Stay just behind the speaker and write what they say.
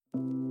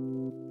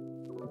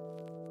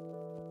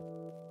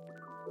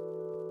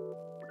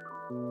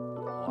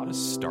of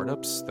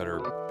startups that are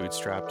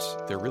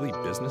bootstrapped, they're really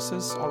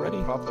businesses already.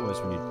 The problem is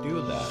when you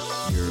do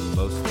that, you're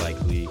most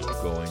likely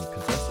going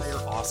consensus.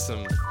 They're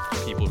awesome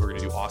people who are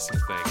going to do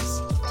awesome things.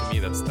 To me,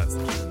 that's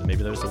the key.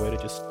 Maybe there's a way to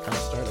just kind of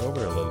start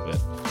over a little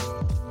bit.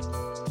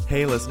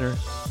 Hey listener,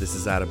 this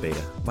is Out of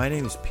Beta. My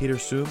name is Peter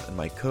Soom and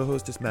my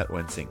co-host is Matt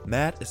Wensing.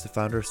 Matt is the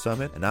founder of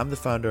Summit and I'm the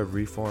founder of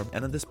Reform,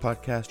 and on this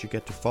podcast you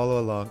get to follow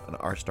along on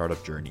our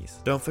startup journeys.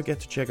 Don't forget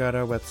to check out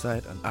our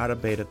website on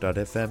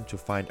outofbeta.fm to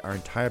find our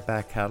entire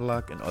back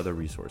catalog and other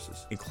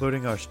resources,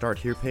 including our Start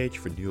Here page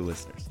for new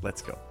listeners.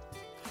 Let's go.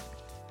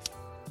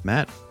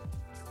 Matt,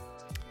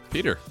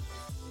 Peter,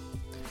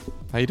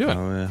 how you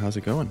doing? how's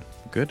it going?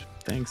 Good,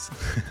 thanks.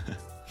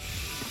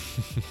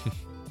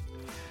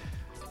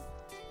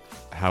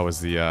 How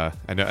was the?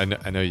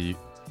 I know you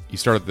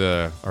started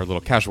our little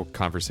casual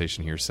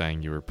conversation here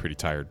saying you were pretty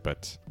tired,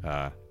 but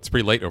it's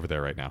pretty late over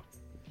there right now.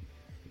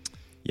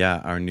 Yeah,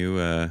 our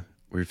new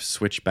we've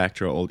switched back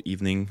to our old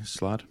evening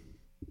slot.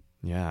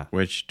 Yeah,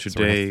 which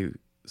today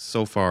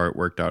so far it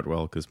worked out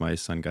well because my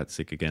son got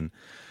sick again.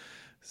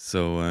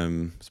 So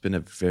it's been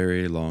a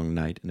very long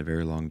night and a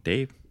very long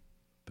day,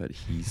 but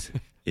he's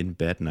in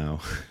bed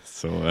now.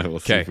 So we'll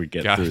see if we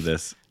get through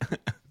this.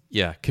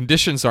 Yeah,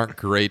 conditions aren't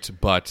great,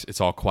 but it's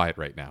all quiet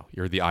right now.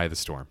 You're the eye of the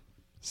storm.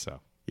 So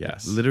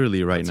yes,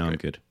 literally right now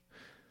great.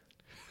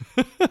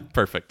 I'm good.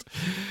 Perfect.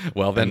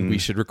 Well, then we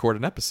should record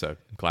an episode.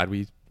 I'm glad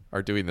we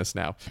are doing this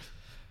now.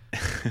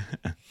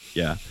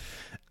 Yeah,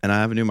 and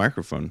I have a new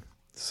microphone,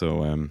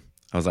 so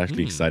I was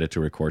actually excited to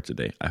record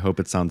today. I hope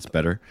it sounds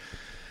better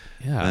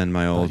than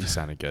my old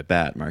sounded good.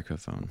 bad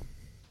microphone.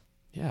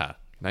 Yeah,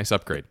 nice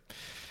upgrade.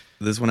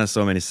 This one has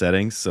so many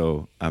settings,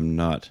 so I'm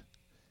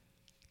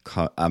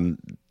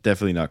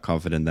definitely not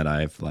confident that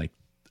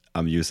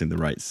I'm using the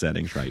right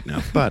settings right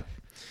now. But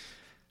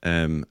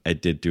I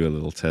did do a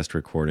little test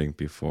recording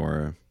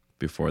before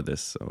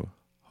this, so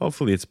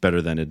hopefully it's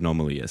better than it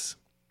normally is.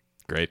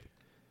 Great.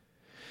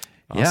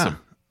 Awesome. Yeah.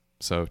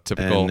 So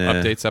typical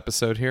updates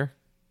episode here.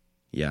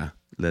 Yeah,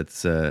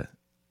 let's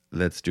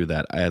do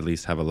that. I at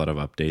least have a lot of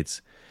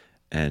updates,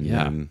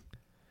 and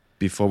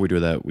before we do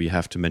that, we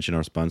have to mention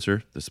our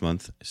sponsor this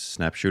month,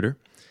 Snapshooter,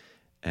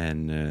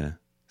 and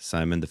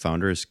Simon, the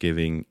founder, is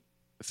giving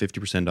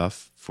 50%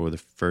 off for the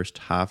first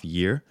half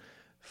year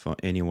for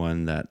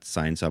anyone that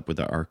signs up with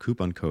our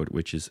coupon code,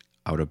 which is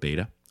Out of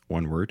Beta,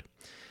 one word.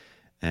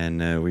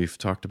 And we've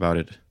talked about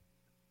it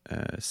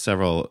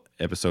several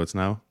episodes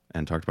now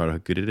and talked about how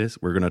good it is.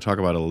 We're going to talk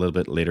about it a little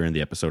bit later in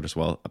the episode as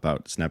well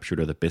about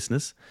Snapshooter, the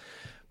business.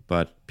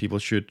 But people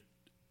should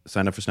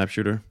sign up for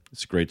Snapshooter.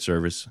 It's a great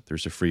service.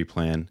 There's a free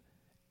plan.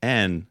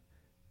 And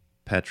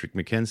Patrick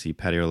McKenzie,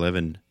 Patio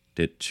 11,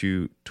 did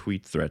 2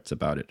 tweet threads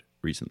about it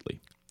recently.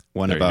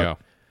 One there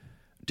about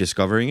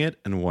discovering it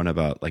and one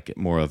about like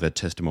more of a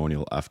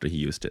testimonial after he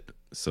used it.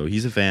 So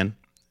he's a fan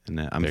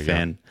and I'm a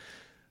fan.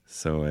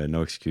 So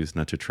no excuse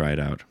not to try it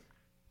out.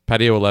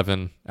 Patio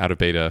 11 out of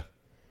beta.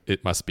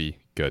 It must be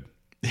good.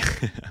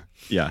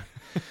 Yeah.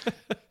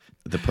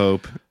 The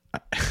Pope.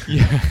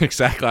 Yeah,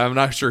 exactly. I'm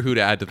not sure who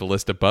to add to the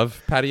list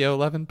above Patio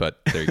 11, but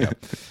there you go.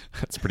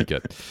 That's pretty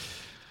good.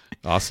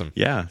 Awesome.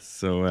 Yeah.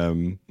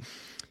 So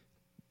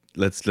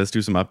let's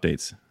do some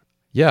updates.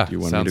 Yeah. Do you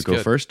want me to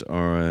go first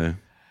or?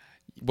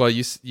 Well,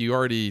 you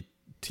already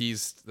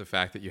teased the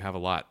fact that you have a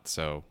lot,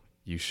 so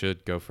you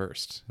should go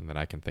first, and then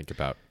I can think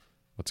about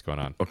what's going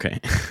on. Okay,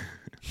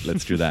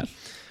 let's do that.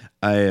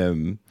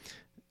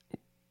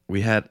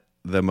 We had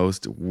the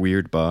most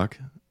weird bug,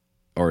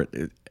 or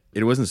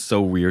it wasn't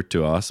so weird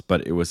to us,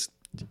 but it was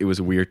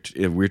a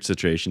weird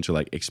situation to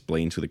like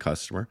explain to the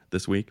customer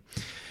this week.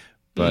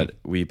 But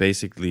we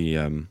basically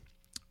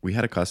we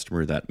had a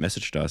customer that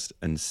messaged us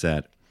and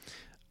said,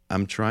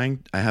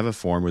 I have a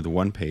form with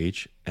one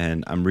page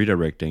and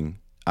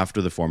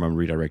after the form, I'm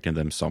redirecting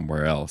them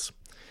somewhere else.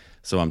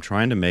 So I'm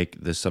trying to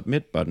make the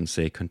submit button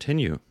say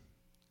continue.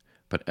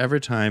 But every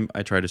time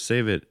I try to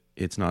save it,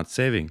 it's not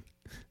saving.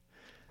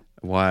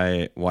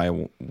 Why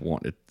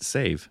won't it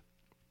save?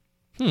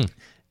 And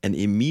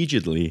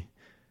immediately,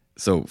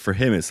 so for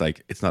him, it's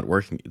like, it's not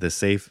working.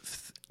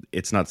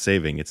 It's not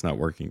saving, it's not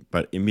working.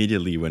 But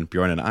immediately when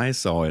Bjorn and I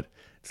saw it,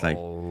 it's like,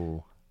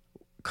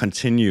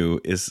 continue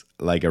is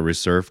like a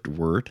reserved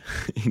word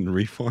in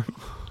Reform.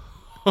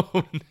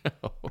 Oh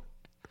no.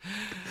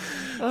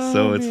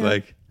 So it's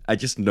like, I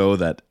just know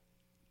that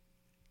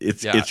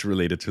it's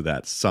related to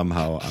that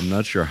somehow. I'm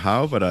not sure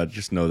how, but I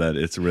just know that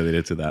it's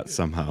related to that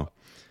somehow.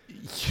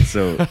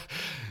 So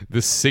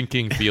this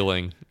sinking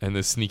feeling and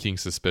this sneaking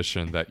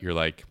suspicion that you're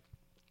like,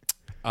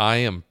 I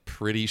am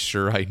pretty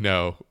sure I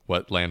know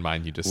what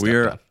landmine you just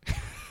stepped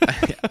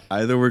on.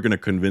 Either we're going to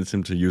convince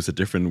him to use a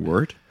different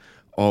word,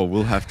 or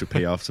we'll have to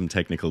pay off some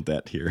technical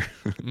debt here.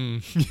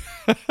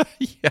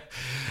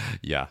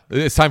 Yeah.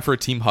 It's time for a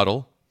team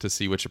huddle to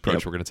see which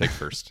approach we're going to take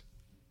first.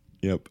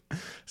 Yep.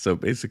 So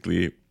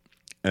basically,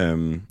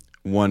 there's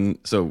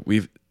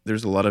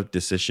a lot of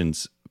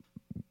decisions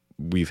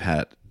we've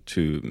had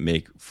to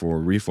make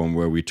for Reform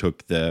where we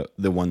took the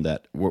one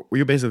that where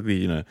you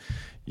basically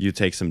you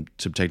take some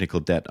technical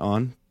debt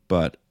on,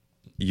 but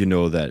you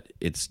know that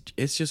it's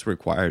just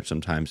required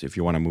sometimes if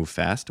you want to move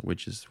fast,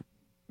 which is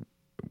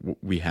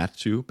we had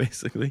to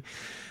basically.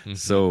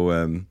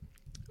 So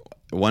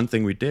one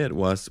thing we did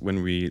was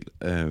when we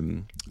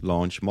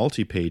launched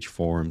multi-page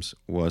forms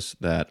was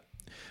that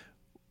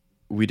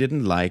we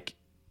didn't like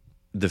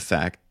the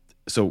fact.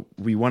 So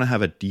we want to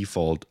have a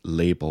default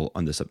label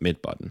on the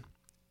submit button,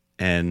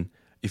 and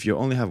if you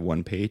only have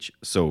one page,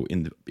 so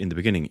in the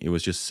beginning it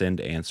was just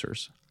send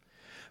answers,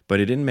 but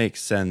it didn't make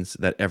sense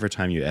that every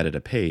time you added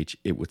a page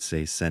it would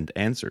say send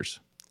answers.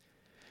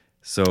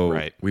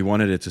 So we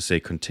wanted it to say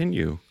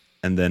continue,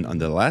 and then on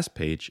the last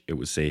page it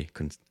would say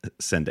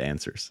send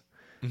answers.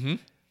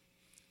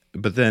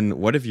 But then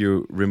what if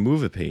you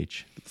remove a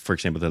page, for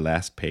example the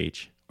last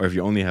page, or if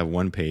you only have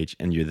one page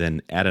and you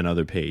then add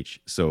another page?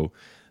 So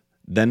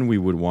then we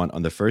would want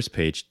on the first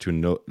page to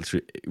know,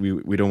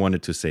 we don't want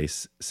it to say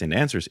send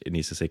answers, it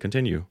needs to say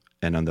continue.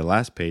 And on the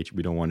last page,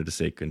 we don't want it to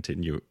say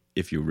continue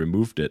if you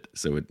removed it,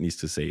 so it needs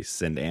to say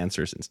send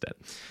answers instead.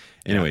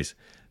 Anyways,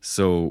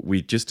 so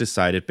we just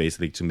decided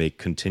basically to make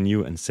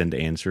continue and send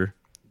answers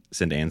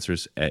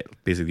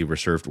basically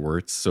reserved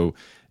words. So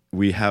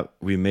we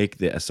make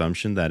the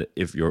assumption that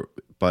if your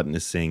button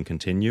is saying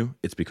continue,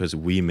 it's because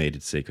we made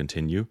it say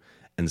continue,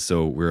 and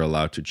so we're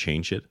allowed to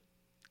change it.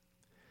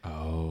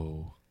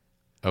 Oh.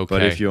 Okay,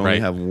 but if you only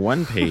have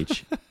one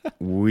page,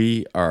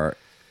 we are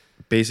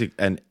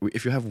and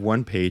if you have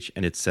one page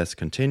and it says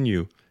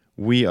continue,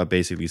 we are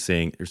basically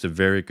saying there's a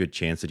very good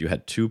chance that you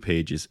had two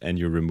pages and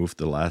you removed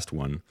the last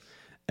one,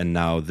 and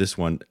now this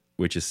one,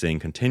 which is saying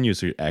continue,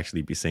 so you'd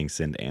actually be saying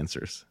send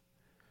answers.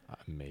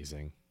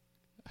 Amazing.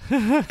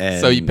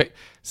 And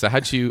so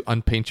how'd you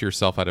unpaint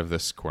yourself out of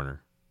this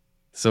corner?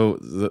 So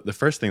the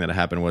first thing that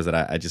happened was that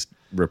I just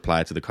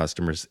replied to the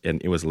customers,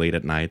 and it was late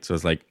at night, so I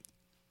was like,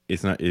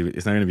 it's not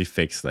going to be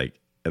fixed like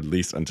at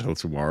least until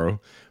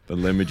tomorrow, but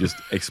let me just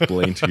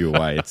explain to you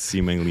why it's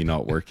seemingly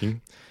not working,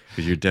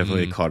 because you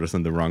definitely caught us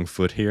on the wrong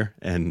foot here.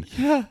 And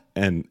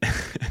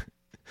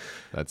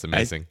that's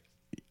amazing.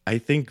 I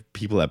think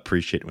people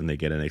appreciate when they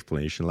get an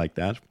explanation like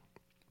that.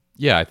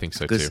 Yeah, I think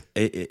so too.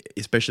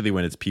 Especially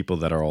when it's people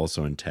that are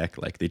also in tech,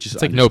 like they just,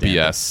 it's like no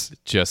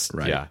BS,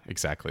 right. Yeah,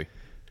 exactly,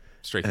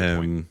 straight to the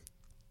point.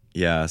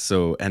 Yeah,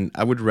 so, and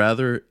I would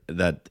rather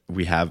that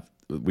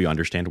we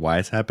understand why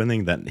it's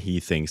happening than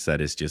he thinks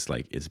that it's just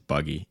like it's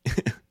buggy.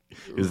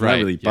 It's not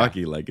really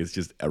buggy, like it's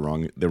just the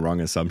wrong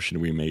assumption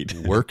we made.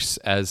 Works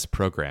as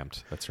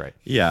programmed. That's right.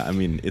 Yeah, I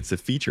mean it's a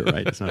feature,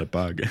 right? It's not a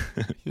bug.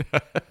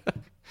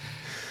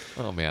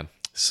 Oh man.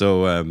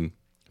 So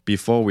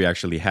before we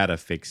actually had a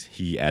fix,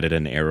 he added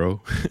an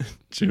arrow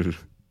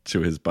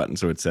to his button,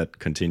 so it said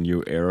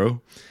continue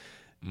arrow,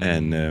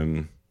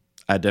 and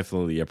I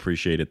definitely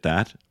appreciated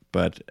that.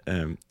 But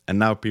and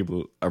now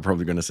people are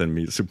probably going to send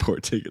me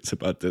support tickets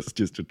about this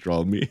just to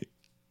troll me.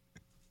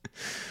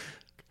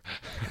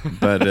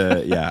 But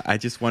yeah, I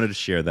just wanted to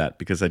share that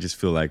because I just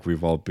feel like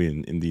we've all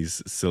been in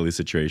these silly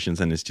situations,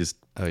 and it's just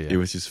it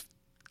was just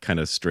kind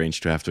of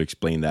strange to have to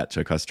explain that to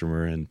a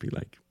customer and be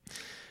like,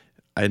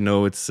 I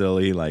know it's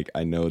silly, like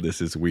I know this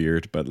is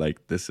weird, but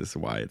like this is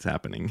why it's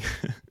happening.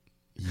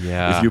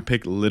 Yeah. If you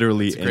pick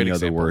literally any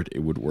other word, it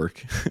would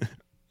work.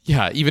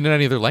 Yeah, even in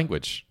any other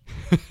language.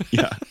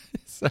 Yeah.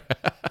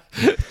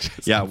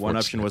 Yeah, one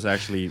option was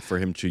actually for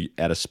him to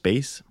add a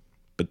space,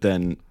 but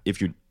then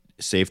if you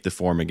save the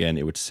form again,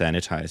 it would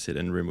sanitize it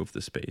and remove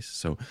the space.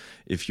 So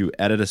if you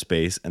added a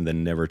space and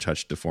then never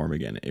touched the form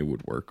again, it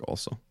would work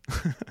also.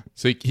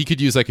 So he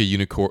could use like a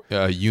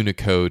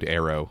Unicode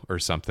arrow or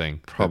something.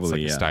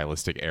 Probably, like a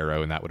stylistic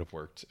arrow, and that would have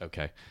worked.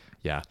 Okay.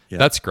 Yeah.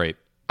 That's great.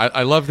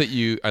 I love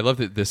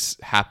that this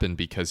happened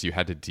because you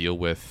had to deal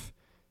with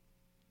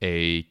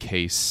a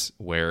case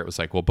where it was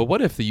like, well, but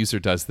what if the user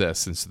does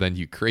this? And so then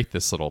you create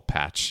this little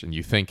patch and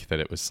you think that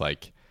it was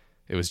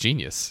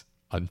genius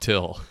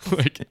until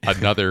like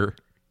another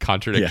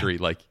contradictory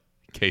like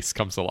case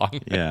comes along.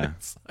 Yeah.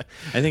 Like,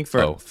 I think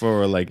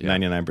for like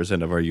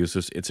 99% of our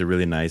users, it's a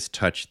really nice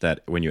touch that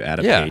when you add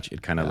a page,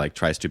 it kind of like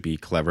tries to be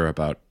clever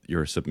about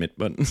your submit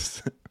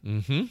buttons.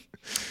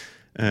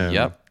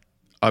 Yep.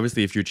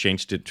 Obviously, if you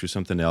changed it to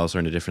something else or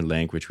in a different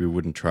language, we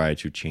wouldn't try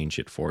to change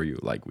it for you.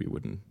 Like we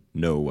wouldn't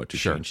know what to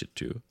change it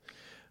to.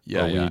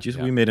 Yeah,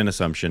 we made an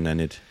assumption,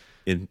 and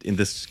in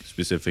this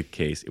specific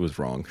case, it was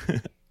wrong.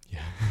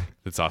 Yeah,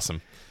 that's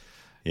awesome.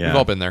 Yeah, we've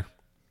all been there.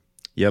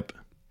 Yep.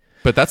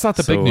 But that's not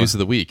the big news of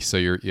the week. So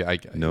I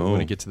no. want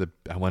to get to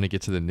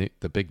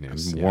the big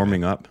news. I'm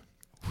warming up.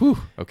 Whew.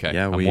 Okay.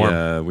 Yeah,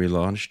 we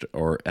launched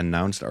or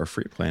announced our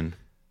free plan.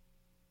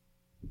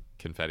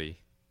 Confetti.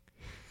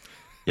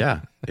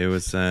 Yeah, it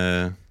was.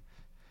 That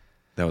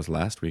was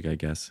last week, I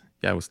guess.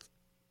 Yeah, it was.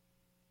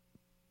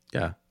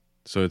 Yeah,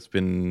 so it's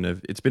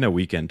been a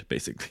weekend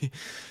basically.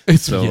 Not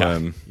still,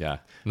 long.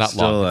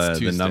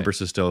 The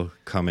numbers are still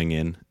coming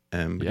in.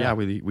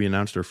 We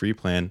announced our free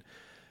plan.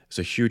 It's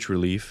a huge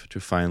relief to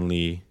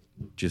finally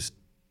just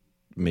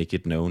make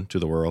it known to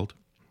the world.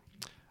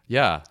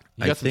 Yeah,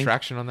 you got some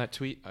traction on that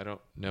tweet. I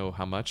don't know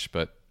how much,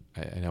 but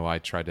I know I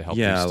tried to help.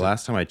 Yeah,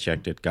 last time I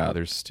checked, it got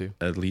others too.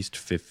 At least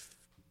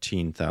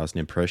 15,000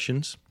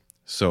 impressions.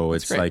 So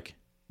it's great. like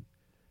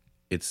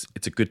it's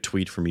a good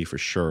tweet for me for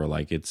sure.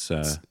 Like it's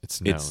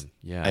known.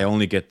 Yeah. I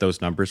only get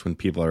those numbers when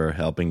people are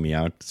helping me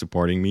out,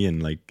 supporting me,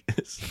 and like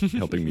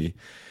helping me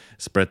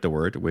spread the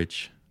word,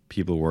 which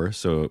people were.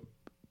 So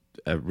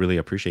I really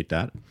appreciate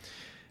that.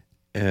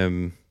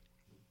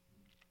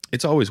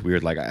 It's always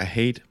weird. Like I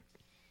hate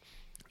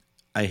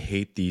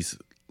these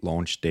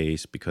launch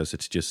days because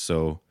it's just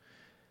so,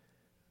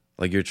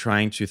 like, you're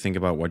trying to think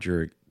about what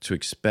you're to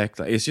expect.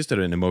 Like, it's just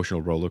an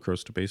emotional roller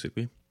coaster,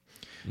 basically.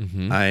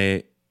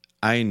 Mm-hmm.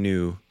 I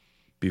knew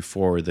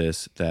before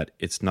this that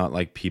it's not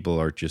like people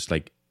are just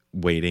like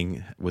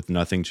waiting with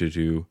nothing to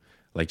do,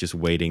 like just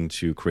waiting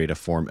to create a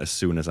form as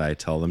soon as I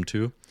tell them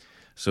to.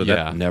 So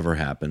that never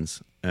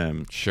happens.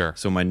 Sure.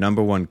 So my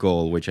number one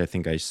goal, which I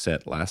think I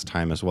set last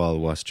time as well,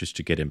 was just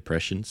to get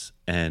impressions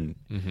and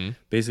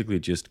basically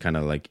just kind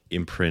of like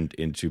imprint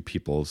into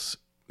people's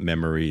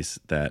memories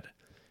that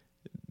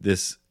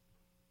this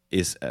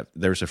is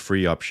there's a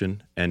free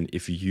option, and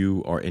if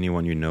you or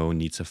anyone you know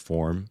needs a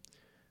form,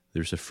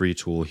 there's a free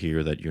tool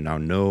here that you now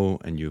know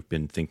and you've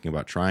been thinking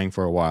about trying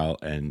for a while.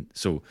 And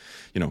so,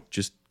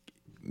 just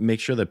make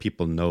sure that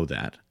people know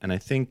that. And I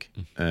think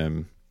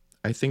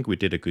we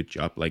did a good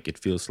job. Like, it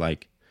feels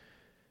like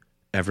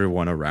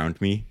everyone around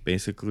me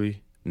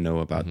basically know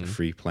about the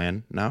free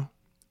plan now,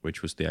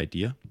 which was the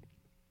idea.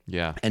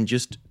 Yeah. And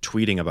just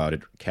tweeting about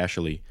it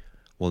casually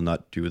will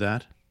not do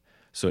that.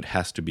 So it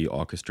has to be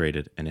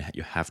orchestrated, and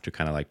you have to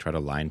kind of like try to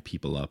line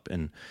people up,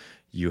 and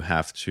you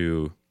have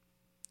to,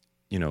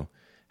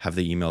 have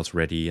the emails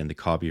ready and the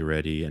copy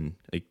ready, and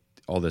like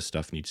all this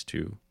stuff needs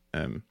to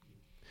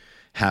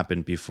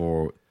happen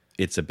before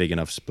it's a big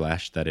enough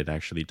splash that it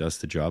actually does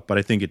the job. But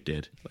I think it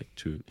did.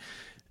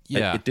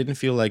 It didn't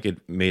feel like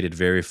it made it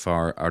very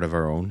far out of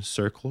our own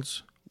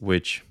circles,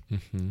 which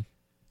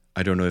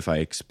I don't know if I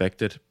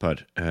expected,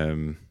 but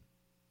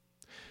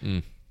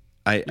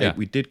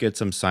we did get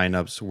some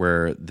signups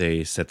where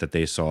they said that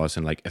they saw us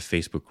in like a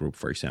Facebook group,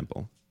 for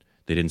example.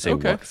 They didn't say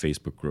what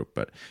Facebook group,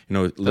 but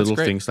little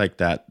things like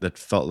that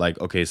felt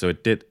like, okay, so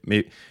it did.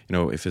 Maybe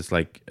if it's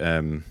like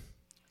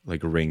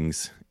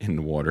rings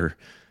in water,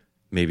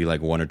 maybe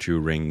like one or two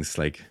rings,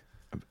 like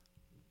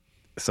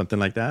something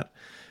like that.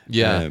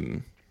 Yeah.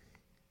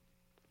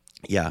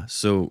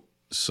 So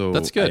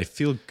that's good. I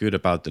feel good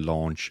about the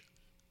launch.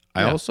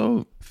 I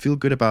also feel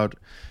good about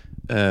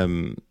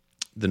the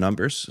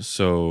numbers.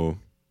 So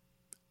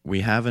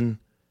we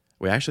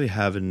actually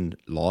haven't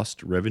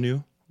lost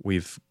revenue.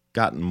 We've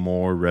gotten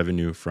more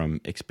revenue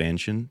from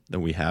expansion than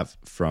we have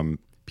from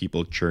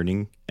people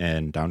churning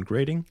and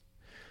downgrading.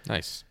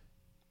 Nice.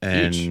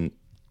 And huge.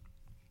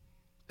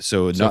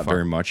 So not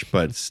very much,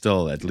 but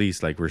still, at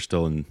least like we're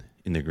still in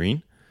the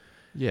green.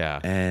 Yeah.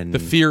 And the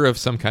fear of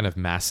some kind of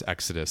mass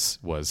exodus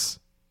was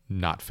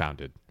not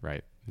founded,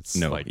 right? It's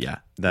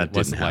that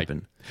didn't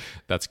happen.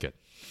 That's good.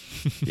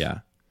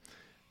 Yeah.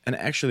 And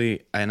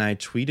actually, I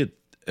tweeted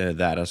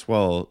that as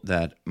well,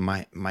 that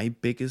my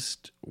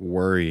biggest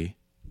worry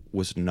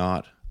was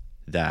not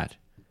that.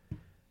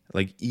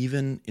 Like,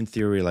 even in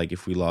theory, like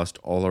if we lost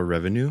all our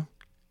revenue,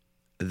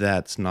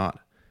 that's not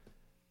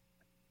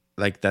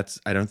like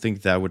I don't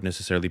think that would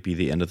necessarily be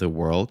the end of the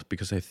world,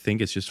 because I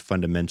think it's just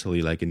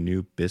fundamentally like a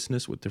new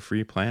business with the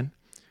free plan,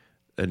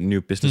 a new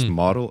business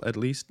model, at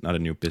least not a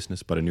new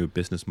business, but a new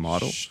business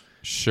model.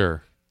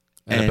 Sure.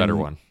 And a better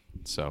one.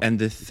 So, and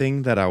the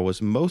thing that I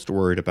was most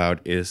worried about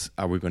is,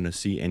 are we going to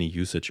see any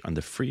usage on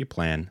the free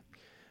plan?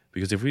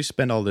 Because if we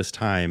spend all this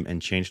time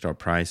and changed our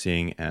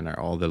pricing and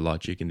all the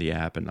logic in the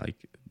app and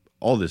like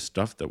all this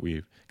stuff that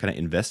we've kind of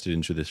invested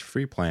into this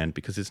free plan,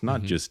 because it's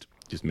not just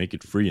make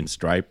it free in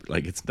Stripe,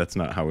 like that's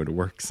not how it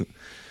works.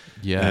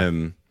 Yeah.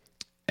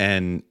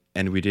 And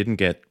we didn't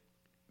get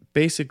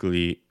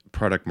basically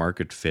product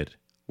market fit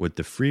with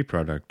the free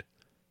product.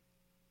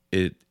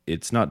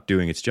 It's not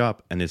doing its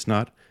job, and it's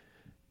not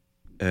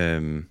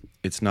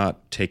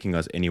taking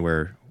us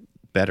anywhere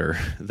better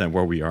than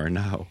where we are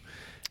now.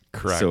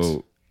 Correct.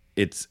 So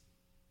it's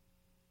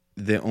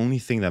the only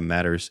thing that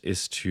matters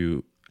is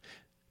to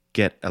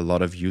get a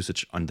lot of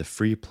usage on the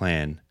free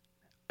plan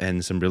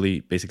and some really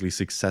basically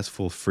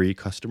successful free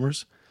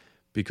customers,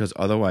 because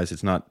otherwise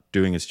it's not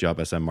doing its job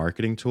as a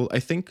marketing tool. I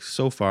think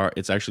so far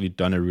it's actually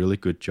done a really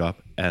good job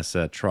as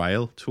a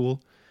trial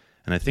tool.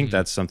 And I think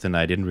that's something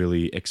I didn't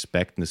really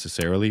expect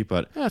necessarily,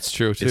 but that's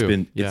true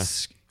too.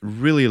 It's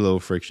really low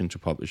friction to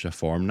publish a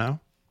form now.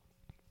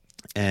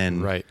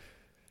 And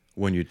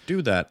when you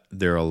do that,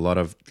 there are a lot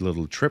of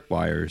little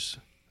tripwires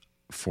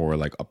for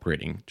like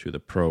upgrading to the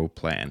pro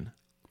plan.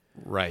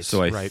 Right.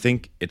 So I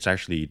think it's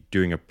actually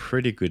doing a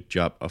pretty good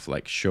job of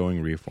like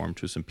showing Reform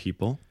to some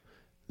people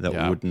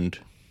that wouldn't.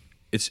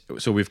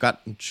 So we've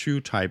got two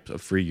types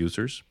of free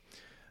users.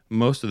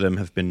 Most of them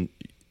have been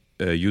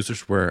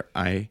users where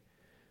I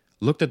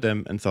looked at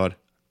them and thought,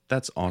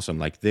 that's awesome.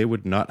 Like, they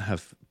would not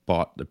have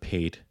bought the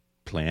paid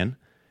plan,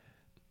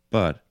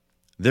 but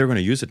they're going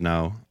to use it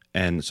now.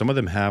 And some of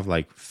them have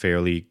like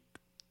fairly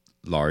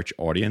large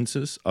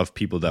audiences of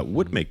people that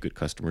would make good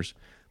customers.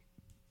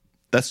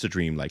 that's the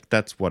dream. Like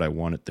that's what I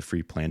wanted the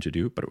free plan to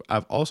do. But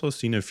I've also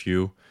seen a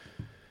few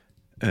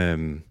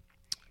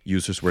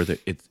users where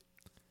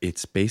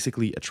it's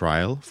basically a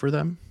trial for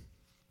them,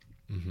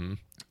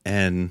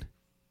 and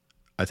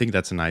I think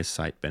that's a nice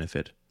side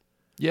benefit.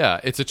 Yeah,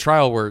 it's a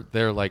trial where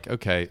they're like,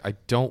 okay, I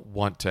don't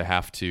want to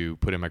have to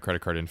put in my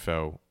credit card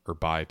info or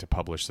buy to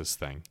publish this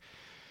thing.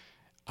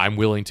 I'm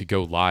willing to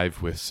go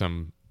live with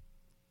some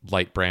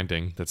light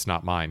branding that's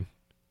not mine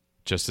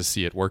just to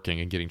see it working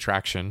and getting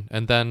traction,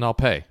 and then I'll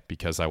pay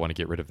because I want to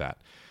get rid of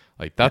that.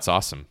 Like, that's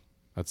awesome.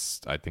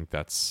 I think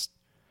this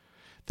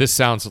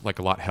sounds like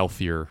a lot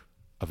healthier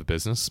of a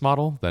business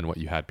model than what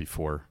you had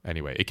before.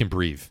 Anyway, it can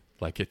breathe.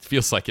 Like, it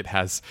feels like it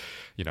has,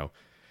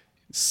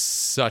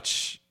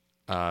 such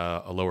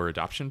a lower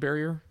adoption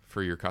barrier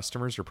for your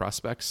customers or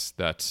prospects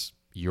that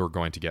you're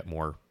going to get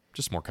more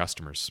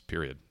customers,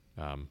 period,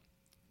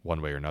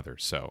 one way or another.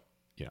 So,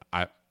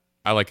 I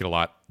like it a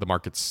lot. The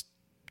market's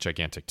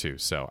gigantic too.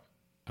 So,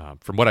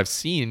 from what I've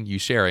seen you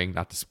sharing,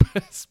 not to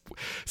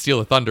steal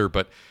the thunder,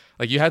 but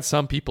like you had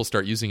some people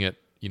start using it,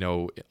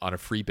 on a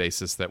free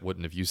basis that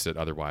wouldn't have used it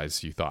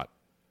otherwise, you thought,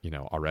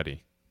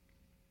 already.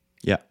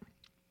 Yeah.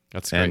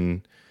 That's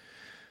great.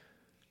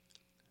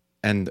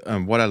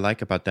 And what I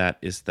like about that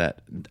is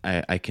that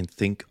I can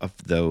think of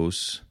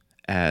those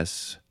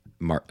as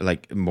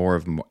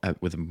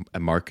with a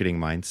marketing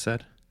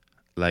mindset.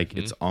 Like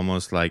it's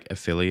almost like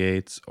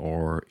affiliates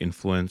or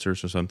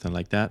influencers or something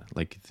like that.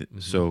 Like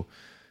so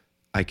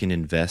I can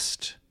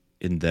invest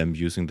in them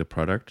using the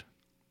product,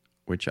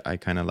 which I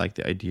kind of like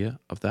the idea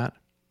of that.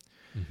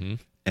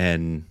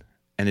 And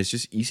it's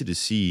just easy to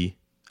see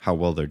how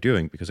well they're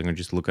doing because I'm going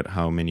to just look at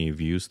how many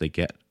views they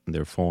get in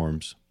their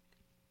forms.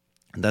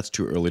 And that's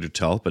too early to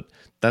tell, but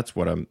that's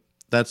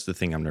the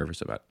thing I'm nervous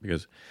about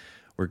because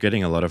we're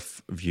getting a lot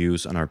of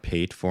views on our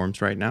paid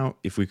forms right now.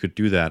 If we could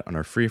do that on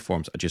our free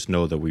forms, I just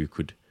know that we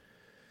could.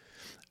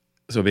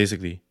 So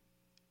basically,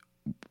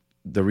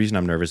 the reason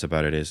I'm nervous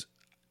about it is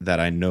that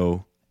I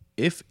know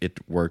if it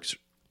works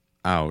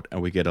out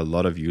and we get a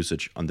lot of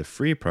usage on the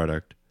free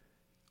product,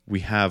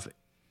 we have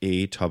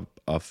a top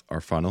of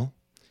our funnel.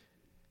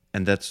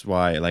 And that's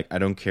why I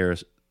don't care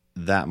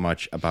that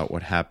much about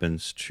what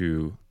happens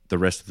to the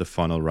rest of the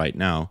funnel right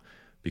now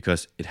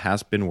because it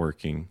has been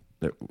working.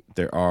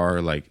 There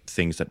are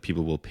things that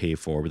people will pay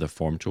for with a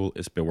form tool.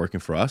 It's been working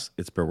for us.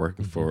 It's been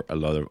working for a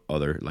lot of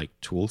other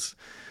tools,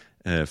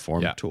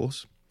 form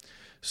tools.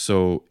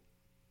 So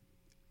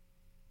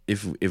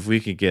if we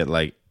could get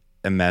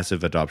a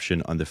massive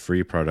adoption on the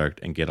free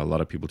product and get a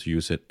lot of people to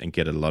use it and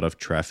get a lot of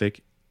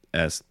traffic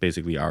as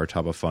basically our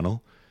top of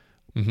funnel,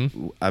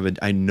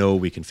 I know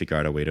we can figure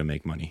out a way to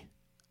make money.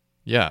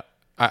 Yeah,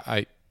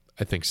 I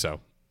think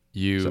so.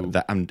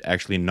 I'm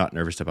actually not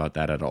nervous about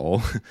that at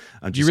all.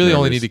 You really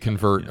only need to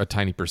convert a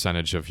tiny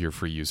percentage of your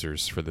free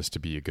users for this to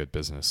be a good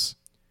business.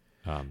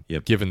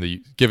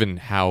 Given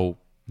how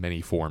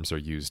many forms are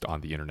used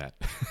on the internet,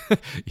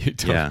 you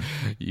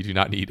do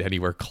not need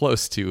anywhere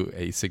close to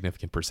a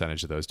significant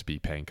percentage of those to be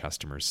paying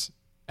customers.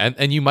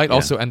 And you might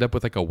also end up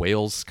with a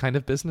whales kind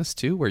of business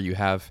too, where you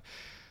have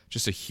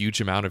just a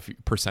huge amount of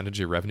percentage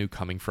of revenue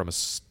coming from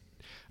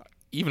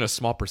even a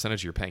small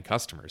percentage of your paying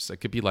customers. It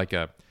could be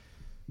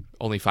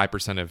only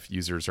 5% of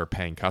users are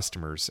paying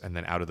customers. And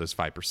then out of those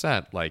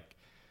 5%,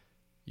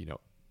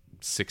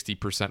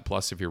 60%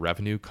 plus of your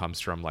revenue comes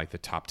from the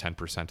top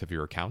 10% of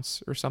your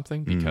accounts or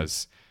something,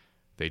 because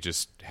they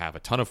just have a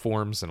ton of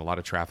forms and a lot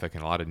of traffic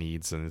and a lot of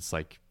needs. And it's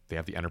they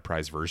have the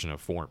enterprise version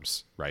of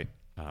forms, right?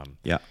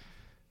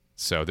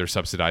 So they're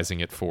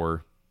subsidizing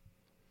all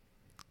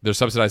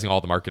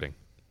the marketing,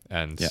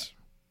 and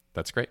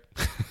that's great.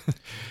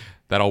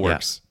 That all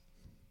works.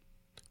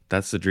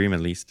 That's the dream,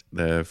 at least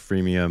the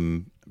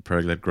freemium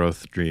product-led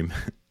growth dream.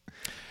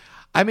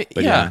 I mean,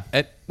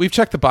 and we've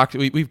checked the box.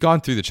 We've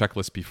gone through the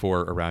checklist before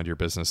around your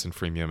business and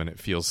freemium, and it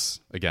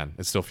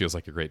still feels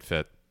like a great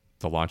fit.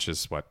 The launch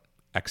is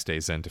X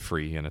days into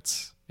free, and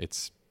it's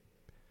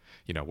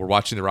we're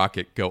watching the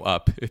rocket go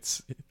up.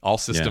 It's all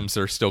systems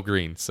are still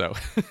green, so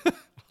we'll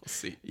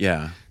see.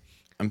 Yeah,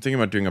 I'm thinking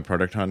about doing a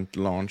product hunt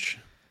launch,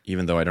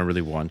 even though I don't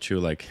really want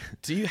to.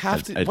 Do you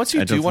have to? Once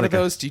you do one of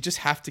those, do you just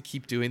have to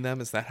keep doing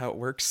them? Is that how it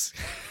works?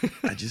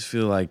 I just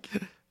feel like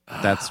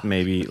that's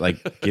maybe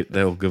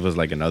they'll give us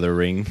another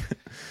ring.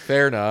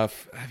 Fair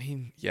enough. I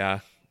mean, yeah.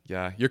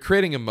 You're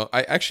creating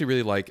I actually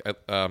really like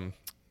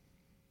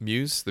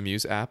Muse. The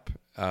Muse app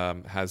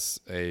has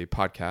a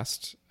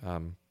podcast,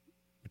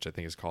 which I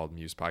think is called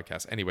Muse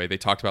Podcast. Anyway, they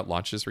talked about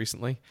launches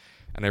recently,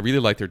 and I really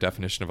like their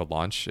definition of a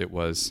launch. It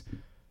was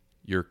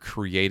you're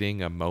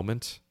creating a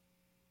moment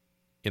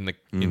in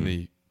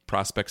the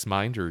prospect's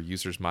mind or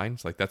user's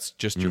mind. That's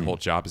just your whole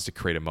job, is to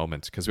create a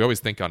moment. Because we always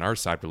think on our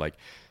side, we're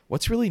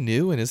what's really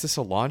new, and is this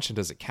a launch, and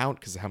does it count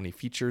because of how many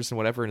features and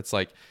whatever? And it's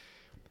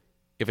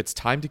if it's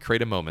time to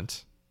create a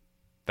moment,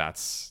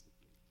 that's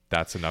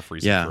enough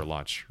reason for a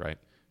launch, right?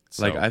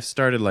 So, I've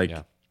started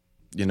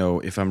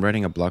if I'm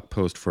writing a blog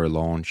post for a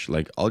launch,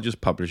 I'll just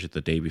publish it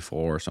the day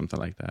before or something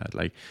like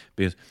that.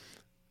 Because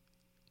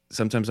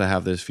sometimes I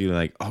have this feeling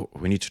like, oh,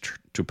 we need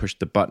to push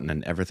the button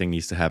and everything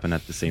needs to happen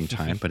at the same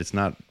time. But it's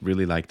not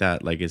really like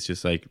that. Like, it's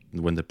just like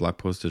when the blog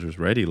post was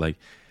ready, like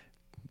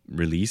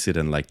release it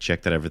and like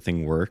check that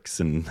everything works.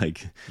 And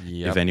like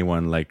if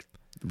anyone like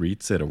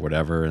reads it or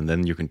whatever, and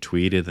then you can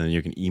tweet it and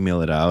you can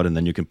email it out and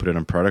then you can put it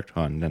on Product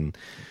Hunt. And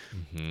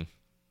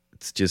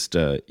it's just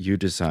you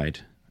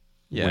decide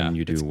when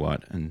you do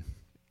what. And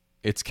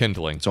it's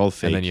kindling. It's all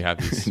fake. And then you have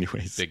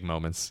these big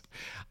moments.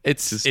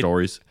 It's just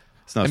stories.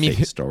 It's not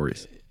fake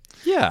stories.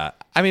 Yeah.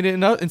 I mean,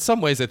 in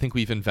some ways, I think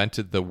we've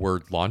invented the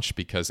word launch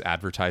because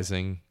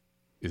advertising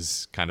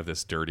is kind of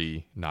this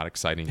dirty, not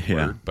exciting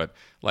word. But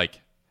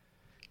like,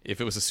 if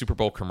it was a Super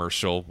Bowl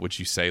commercial, would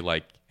you say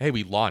like, hey,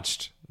 we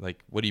launched?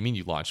 Like, what do you mean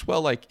you launched?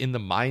 Well, like in the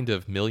mind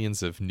of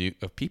millions of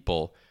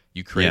people,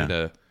 you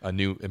created a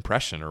new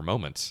impression or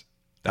moment.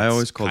 I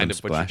always call them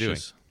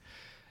splashes.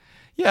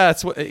 Yeah,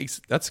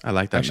 that's I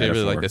like that. Actually, metaphor. I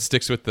really like that. It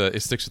sticks with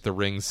the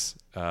rings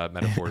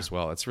metaphor as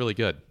well. It's really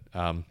good.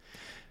 I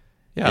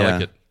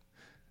like it.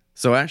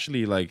 So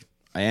actually, like,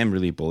 I am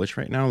really bullish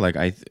right now. Like,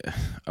 I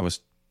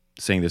was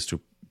saying this to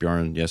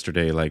Bjorn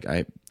yesterday. Like,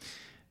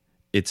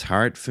 it's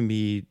hard for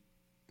me.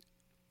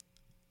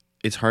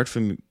 It's hard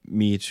for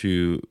me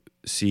to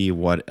see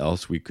what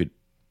else we could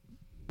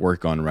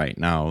work on right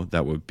now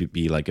that would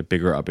be like a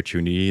bigger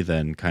opportunity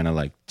than kind of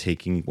like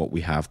taking what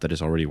we have that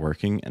is already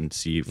working and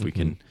see if we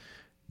can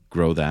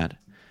grow that.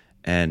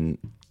 And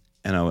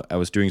I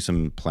was doing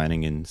some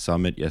planning in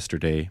Summit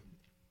yesterday,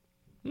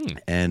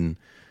 and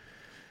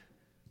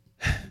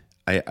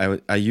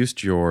I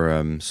used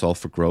your Solve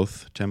for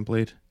Growth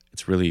template.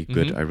 It's really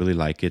good. I really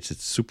like it.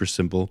 It's super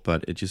simple,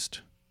 but it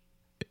just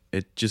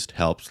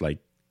helps like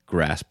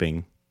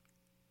grasping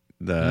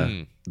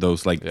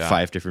those like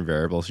 5 different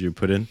variables you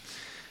put in.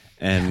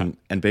 And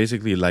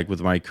basically, like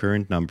with my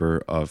current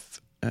number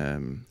of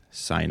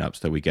signups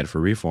that we get for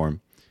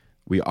Reform,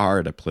 we are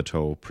at a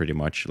plateau pretty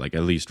much, like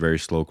at least very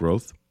slow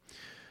growth.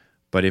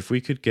 But if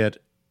we could get,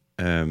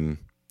 and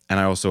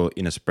I also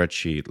in a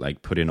spreadsheet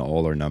like put in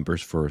all our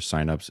numbers for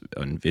signups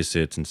and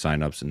visits and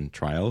signups and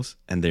trials,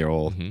 and they're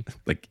all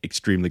like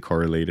extremely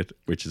correlated,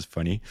 which is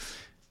funny.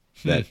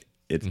 That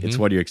it's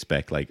what you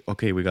expect. Like,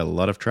 okay, we got a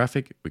lot of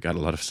traffic, we got a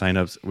lot of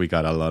signups, we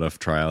got a lot of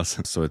trials,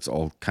 so it's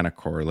all kind of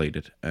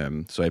correlated.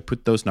 So I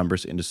put those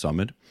numbers into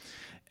Summit,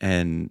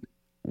 and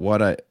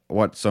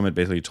what Summit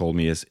basically told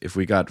me is if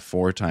we got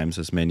 4 times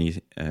as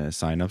many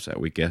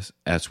signups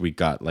as we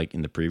got like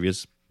in the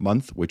previous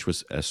month, which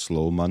was a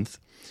slow month,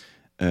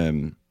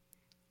 and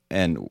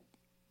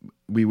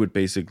we would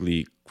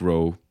basically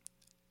grow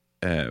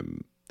at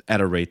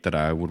a rate that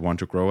I would want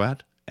to grow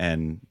at,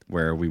 and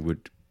where we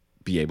would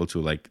be able to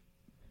like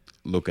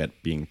look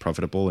at being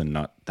profitable and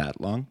not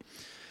that long.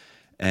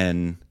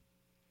 And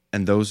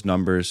those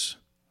numbers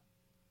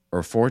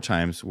are 4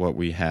 times what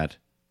we had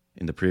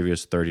in the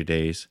previous 30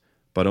 days,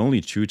 but only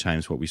 2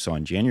 times what we saw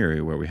in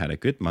January, where we had a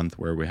good month,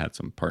 where we had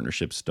some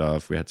partnership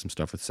stuff, we had some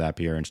stuff with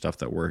Zapier and stuff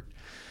that worked.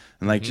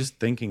 And like just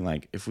thinking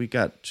like if we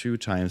got 2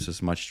 times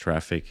as much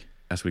traffic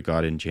as we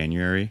got in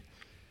January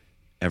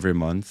every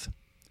month,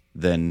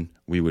 then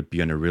we would be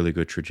on a really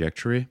good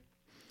trajectory.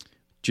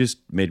 Just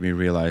made me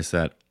realize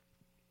that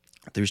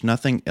there's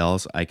nothing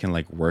else I can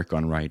like work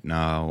on right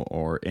now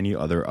or any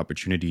other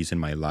opportunities in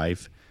my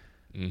life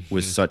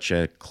with such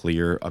a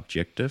clear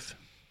objective.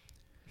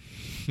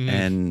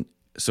 And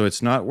so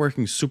it's not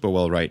working super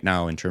well right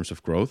now in terms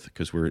of growth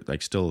because we're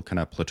like still kind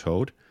of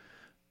plateaued,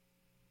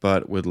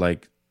 but with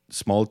like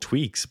small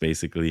tweaks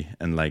basically,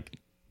 and like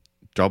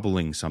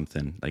doubling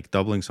something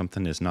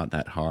is not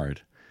that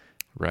hard.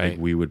 Right. Like,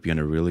 we would be on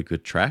a really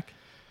good track.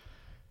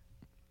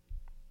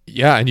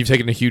 Yeah. And you've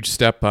taken a huge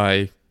step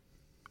by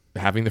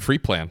having the free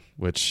plan,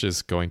 which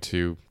is going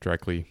to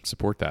directly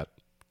support that.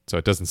 So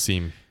it doesn't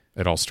seem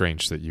at all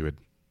strange that you would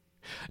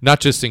not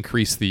just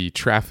increase the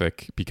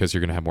traffic because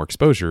you're going to have more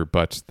exposure,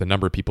 but the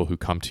number of people who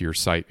come to your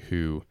site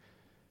who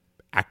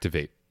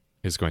activate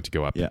is going to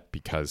go up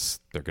because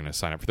they're going to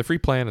sign up for the free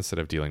plan instead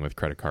of dealing with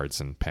credit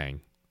cards and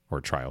paying or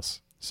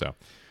trials. So,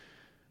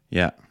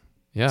 yeah.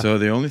 So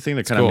the only thing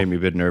that kind of made me a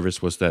bit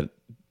nervous was that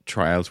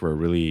trials were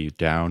really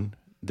down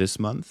this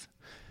month.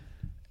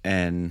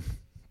 And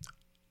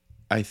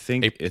I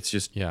think it's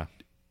just in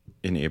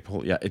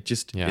April. Yeah,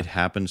 it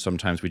happens.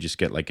 Sometimes we just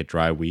get like a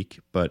dry week,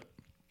 but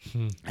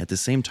at the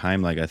same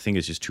time, like I think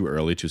it's just too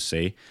early to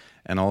say.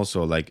 And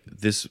also like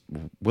this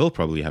will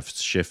probably have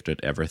shifted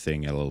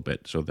everything a little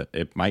bit, so that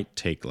it might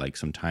take like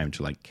some time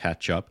to like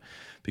catch up,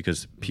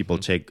 because people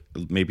take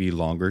maybe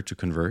longer to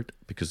convert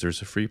because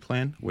there's a free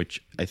plan,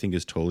 which I think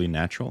is totally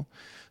natural.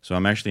 So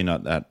I'm actually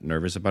not that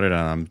nervous about it,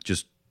 and I'm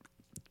just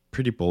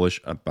pretty bullish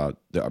about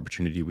the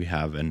opportunity we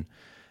have, and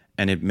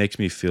it makes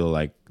me feel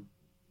like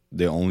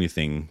the only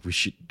thing we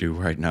should do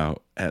right now,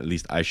 at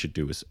least I should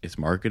do, is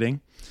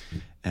marketing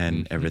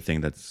and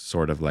everything that's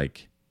sort of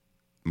like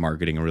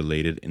marketing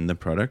related in the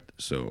product.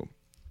 So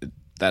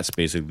that's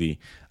basically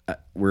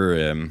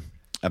we're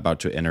about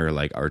to enter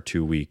like our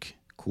 2-week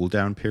cool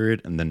down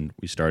period, and then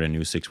we start a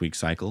new 6-week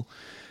cycle.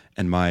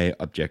 And my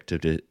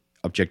objective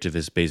objective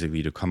is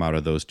basically to come out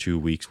of those 2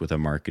 weeks with a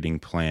marketing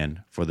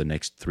plan for the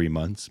next 3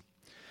 months.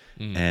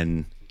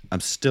 And I'm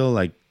still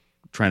like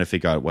trying to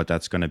figure out what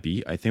that's going to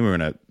be. I think we're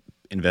going to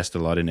invest a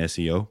lot in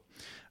SEO.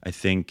 I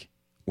think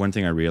one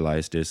thing I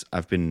realized is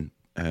I've been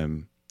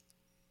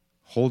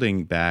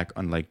holding back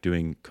on like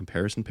doing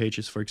comparison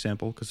pages, for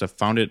example, because I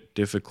found it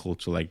difficult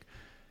to like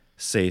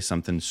say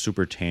something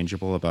super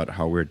tangible about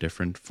how we're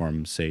different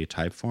from, say,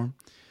 Typeform.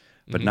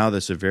 But now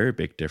there's a very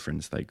big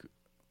difference. Like,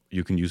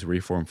 you can use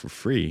Reform for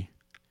free.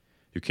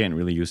 You can't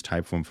really use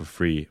Typeform for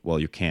free. Well,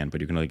 you can,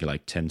 but you can only get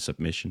like 10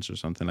 submissions or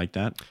something like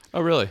that.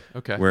 Oh, really?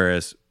 Okay.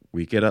 Whereas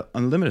we get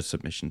unlimited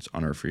submissions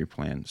on our free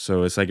plan.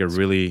 So it's like a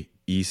really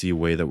easy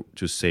way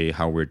to say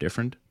how we're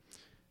different.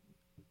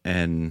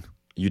 And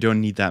you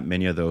don't need that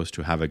many of those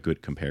to have a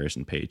good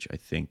comparison page, I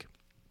think.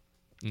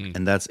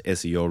 And that's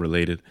SEO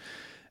related.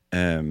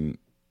 I'm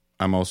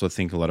also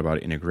thinking a lot about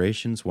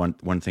integrations.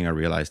 One thing I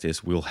realized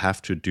is we'll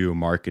have to do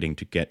marketing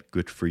to get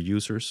good for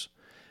users.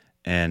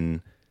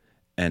 And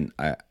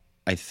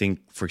I think,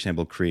 for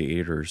example,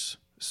 creators,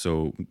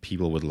 so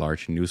people with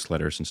large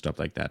newsletters and stuff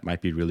like that,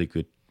 might be really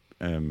good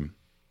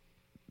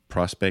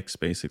prospects,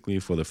 basically,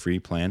 for the free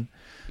plan.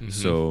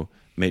 So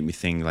made me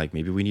think, like,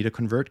 maybe we need a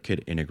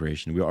ConvertKit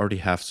integration. We already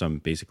have some,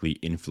 basically,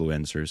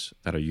 influencers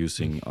that are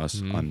using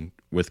us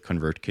with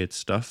ConvertKit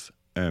stuff,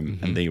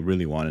 and they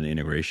really want an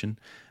integration.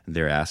 And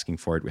they're asking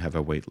for it. We have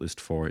a wait list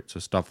for it. So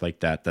stuff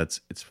like that,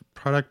 it's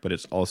product, but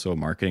it's also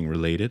marketing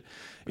related.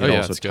 It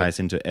also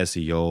ties into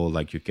SEO,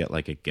 like you get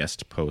like a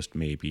guest post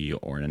maybe,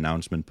 or an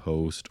announcement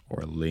post, or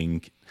a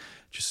link,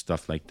 just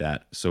stuff like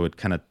that. So it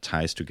kind of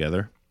ties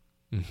together.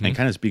 And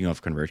kind of speaking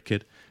of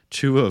ConvertKit,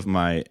 2 of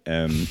my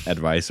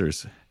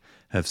advisors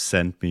have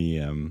sent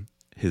me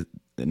his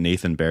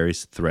Nathan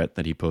Barry's thread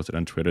that he posted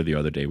on Twitter the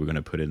other day. We're going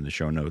to put it in the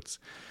show notes.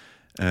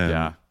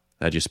 That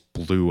just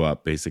blew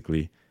up,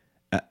 basically.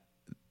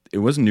 It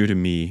wasn't new to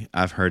me.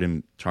 I've heard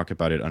him talk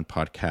about it on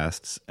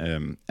podcasts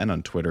and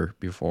on Twitter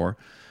before,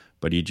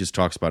 but he just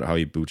talks about how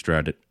he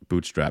bootstrapped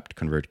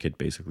ConvertKit,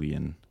 basically,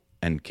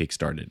 and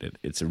kickstarted it.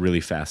 It's a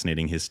really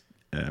fascinating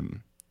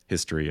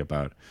history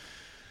about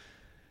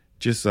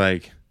just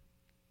like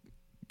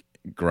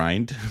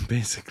grind,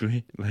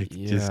 basically, like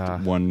just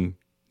one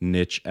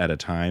niche at a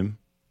time.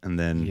 And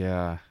then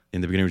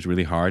in the beginning it was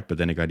really hard, but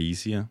then it got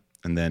easier.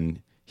 And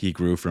then he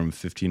grew from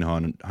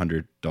 $1,500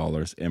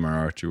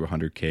 MRR to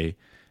 $100K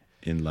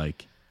in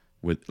like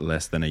with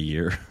less than a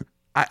year.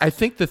 I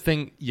think the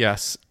thing,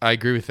 yes, I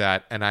agree with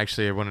that. And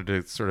actually I wanted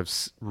to sort of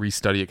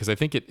restudy it because I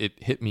think it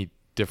hit me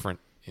different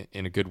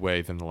in a good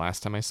way than the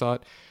last time I saw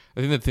it. I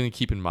think the thing to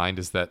keep in mind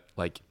is that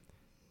like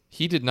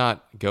he did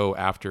not go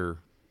after,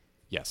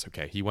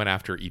 he went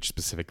after each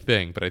specific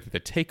thing. But I think the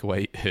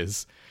takeaway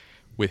is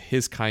with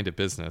his kind of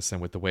business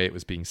and with the way it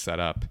was being set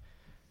up,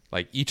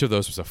 like each of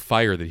those was a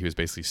fire that he was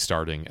basically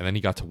starting, and then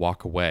he got to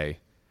walk away.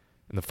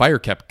 And the fire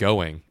kept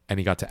going, and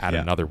he got to add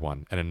another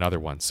one and another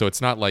one. So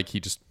it's not like he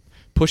just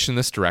pushed in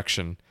this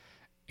direction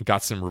and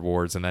got some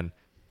rewards and then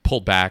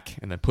pulled back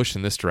and then pushed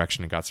in this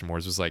direction and got some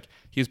rewards. It was like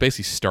he was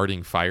basically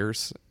starting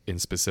fires in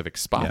specific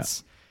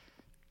spots.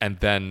 And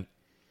then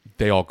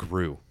they all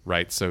grew,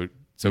 right? So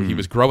he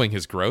was growing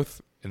his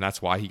growth, and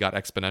that's why he got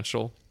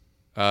exponential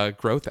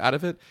growth out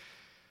of it.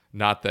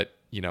 Not that,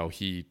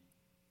 he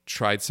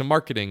tried some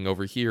marketing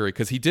over here,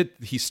 because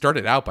he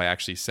started out by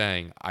actually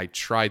saying, I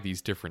tried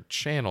these different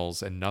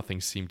channels and nothing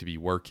seemed to be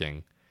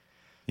working.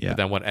 But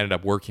then what ended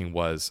up working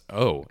was,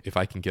 if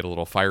I can get a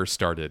little fire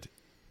started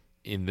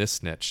in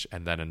this niche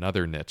and then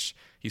another niche,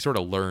 he sort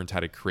of learned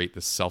how to create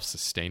this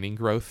self-sustaining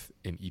growth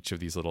in each of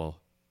these little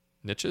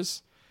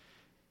niches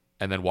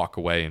and then walk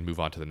away and move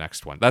on to the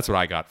next one. That's what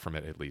I got from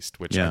it, at least,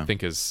 which I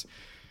think is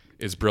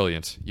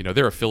brilliant.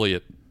 Their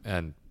affiliate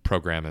and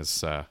program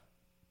is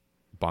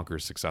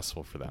bonkers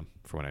successful for them,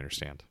 from what I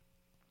understand.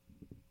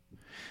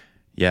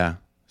 Yeah.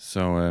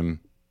 So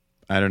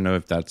I don't know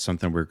if that's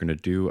something we're going to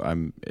do.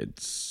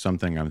 It's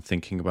something I'm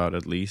thinking about,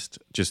 at least.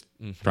 Just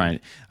trying.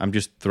 I'm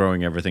just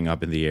throwing everything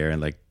up in the air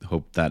and like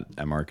hope that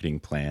a marketing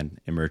plan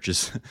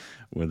emerges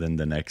within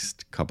the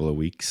next couple of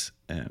weeks.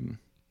 And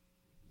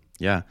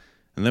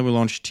then we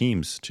launched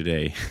Teams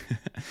today,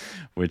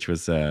 which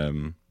was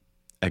a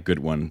good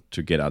one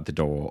to get out the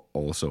door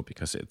also,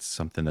 because it's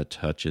something that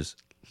touches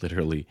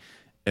literally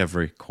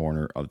every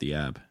corner of the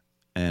app.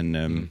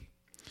 And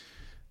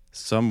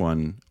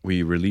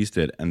we released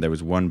it and there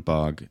was one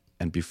bug,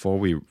 and before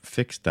we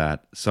fixed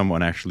that,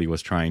 someone actually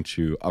was trying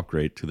to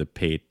upgrade to the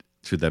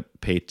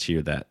paid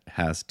tier that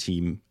has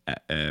team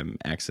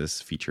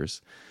access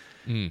features.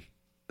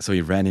 So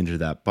he ran into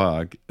that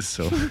bug.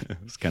 So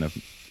it was kind of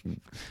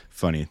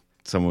funny.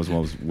 Someone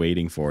was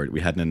waiting for it.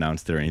 We hadn't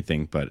announced it or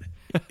anything, but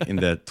in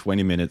the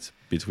 20 minutes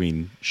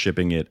between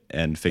shipping it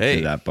and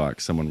fixing that bug,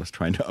 someone was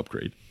trying to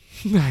upgrade.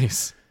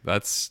 Nice.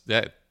 That's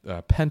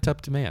pent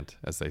up demand,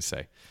 as they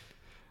say.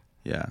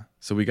 Yeah.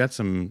 So we got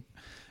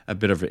a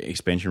bit of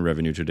expansion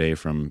revenue today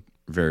from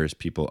various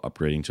people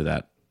upgrading to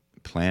that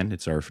plan.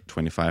 It's our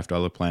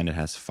 $25 plan. It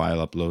has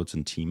file uploads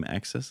and team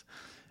access.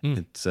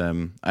 It's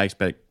I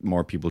expect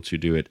more people to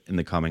do it in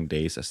the coming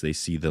days as they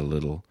see the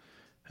little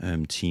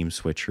team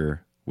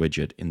switcher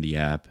widget in the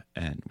app,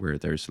 and where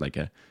there's like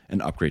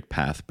an upgrade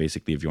path,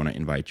 basically, if you want to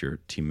invite your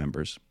team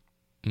members.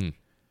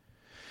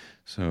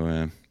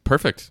 So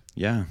perfect.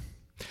 Yeah,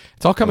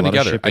 it's all coming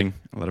together. A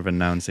lot of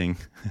announcing.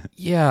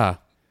 Yeah,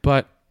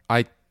 but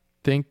I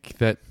think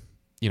that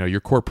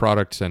your core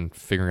product and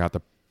figuring out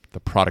the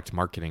product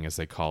marketing, as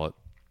they call it,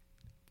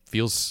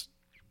 feels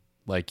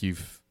like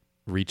you've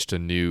reached a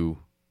new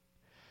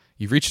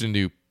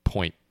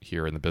point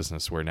here in the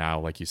business where now,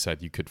 like you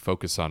said, you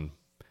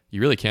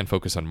really can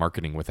focus on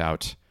marketing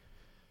without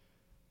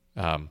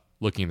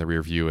looking in the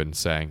rear view and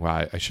saying,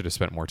 well, I should have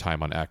spent more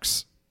time on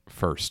X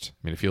first.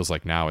 I mean, it feels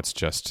like now it's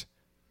just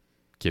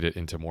get it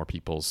into more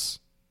people's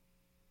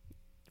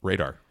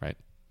radar, right?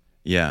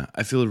 Yeah,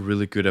 I feel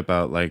really good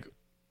about, like,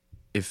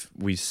 if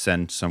we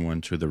send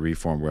someone to the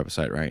Reform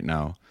website right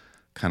now,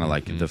 kind of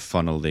like the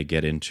funnel they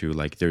get into,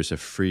 like there's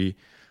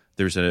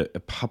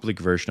a public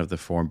version of the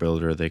form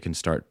builder they can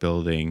start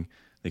building.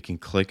 They can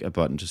click a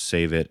button to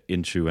save it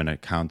into an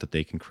account that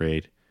they can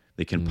create.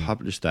 They can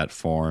publish that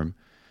form.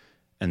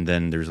 And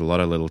then there's a lot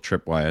of little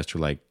tripwires to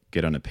like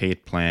get on a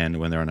paid plan.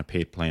 When they're on a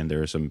paid plan,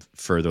 there are some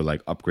further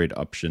like upgrade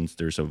options.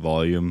 There's a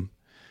volume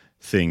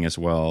thing as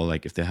well.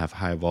 Like if they have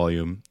high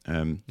volume,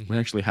 we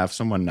actually have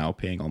someone now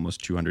paying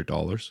almost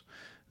 $200.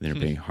 They're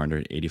paying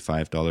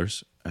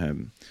 $185.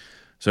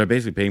 So they're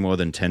basically paying more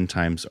than 10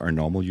 times our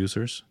normal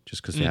users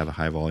just because they have a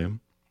high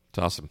volume. It's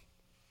awesome.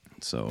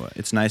 So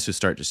it's nice to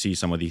start to see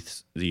some of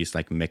these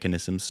like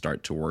mechanisms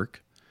start to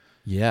work.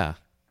 Yeah,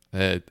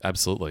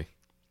 absolutely.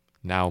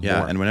 Now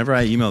more. And whenever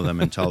I email them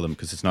and tell them,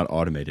 because it's not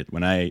automated,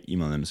 when I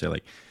email them and say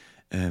like,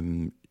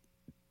 do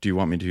you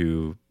want me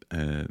to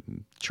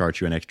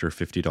charge you an extra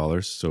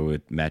 $50 so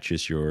it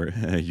matches your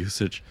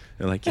usage?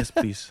 They're like, yes,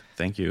 please.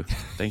 Thank you.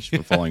 Thanks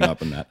for following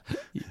up on that.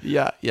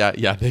 Yeah.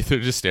 They're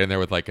just standing there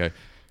with like a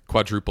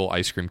quadruple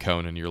ice cream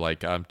cone, and you're like,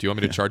 do you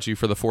want me to charge you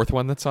for the fourth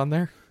one that's on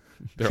there?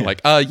 They're like,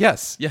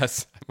 yes,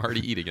 I'm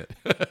already eating it.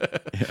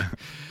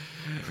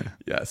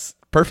 Yes.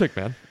 Perfect,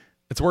 man.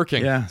 It's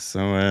working. Yeah.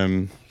 So,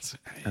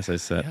 as I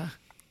said,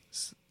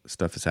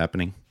 stuff is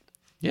happening.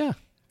 Yeah.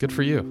 Good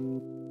for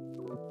you.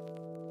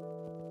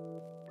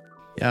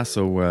 Yeah,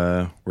 so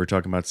we're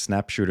talking about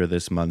SnapShooter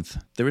this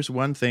month. There is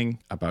one thing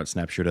about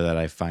SnapShooter that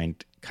I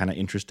find kind of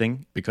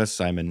interesting. Because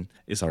Simon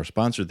is our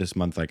sponsor this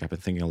month, like I've been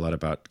thinking a lot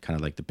about kind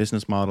of like the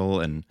business model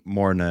and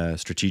more on a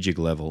strategic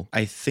level.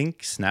 I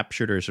think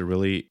SnapShooter is a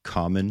really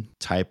common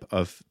type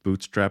of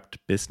bootstrapped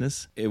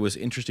business. It was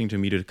interesting to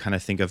me to kind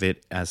of think of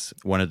it as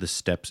one of the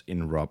steps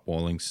in Rob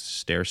Walling's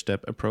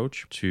stair-step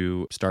approach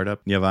to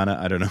startup. Nirvana,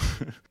 I don't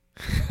know.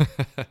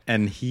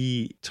 And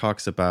he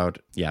talks about,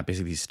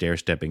 basically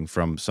stair-stepping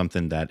from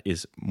something that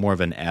is more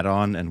of an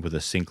add-on and with a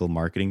single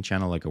marketing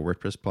channel like a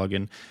WordPress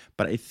plugin.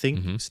 But I think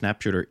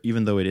SnapShooter,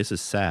 even though it is a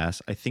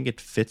SaaS, I think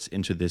it fits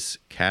into this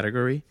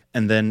category.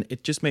 And then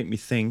it just made me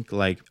think,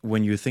 like,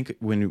 when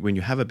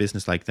you have a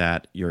business like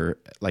that, you're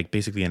like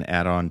basically an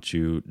add-on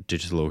to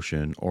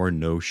DigitalOcean or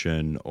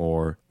Notion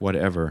or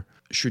whatever.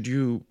 Should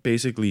you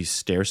basically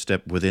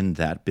stair-step within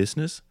that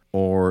business?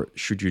 Or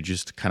should you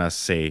just kind of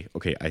say,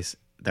 okay,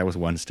 that was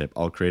one step,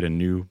 I'll create a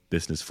new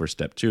business for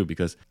step two?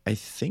 Because I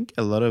think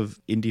a lot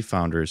of indie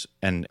founders,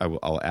 and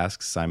I'll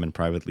ask Simon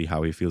privately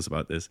how he feels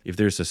about this, if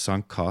there's a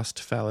sunk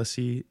cost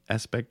fallacy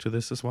aspect to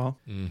this as well.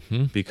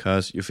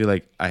 Because you feel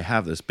like, I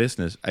have this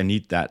business, I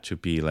need that to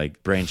be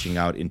like branching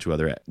out into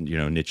other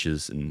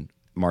niches and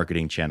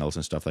marketing channels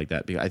and stuff like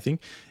that. Because I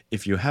think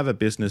if you have a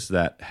business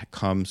that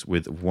comes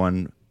with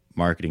one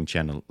marketing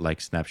channel like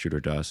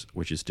SnapShooter does,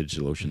 which is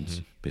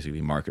DigitalOcean's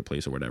basically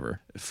marketplace or whatever,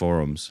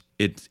 forums,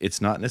 it's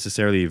not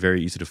necessarily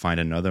very easy to find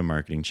another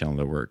marketing channel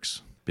that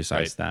works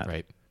besides that.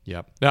 Right.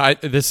 Yep. Now,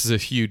 this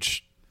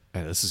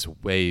is a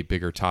way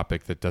bigger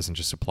topic that doesn't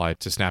just apply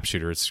to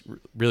SnapShooter. It's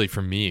really,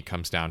 for me, it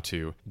comes down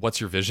to what's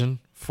your vision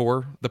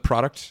for the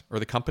product or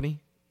the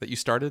company that you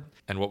started,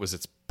 and what was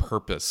its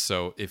purpose.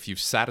 So if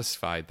you've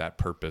satisfied that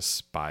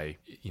purpose by,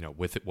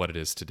 with it, what it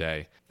is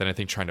today, then I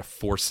think trying to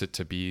force it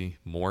to be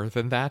more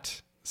than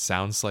that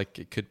sounds like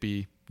it could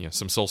be,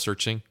 some soul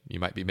searching. You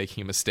might be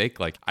making a mistake.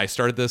 Like, I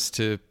started this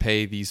to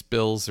pay these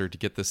bills or to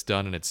get this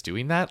done, and it's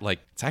doing that.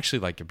 Like, it's actually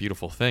like a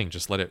beautiful thing.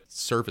 Just let it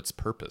serve its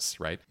purpose,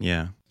 right?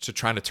 Yeah. So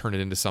trying to turn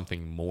it into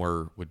something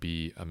more would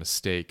be a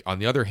mistake. On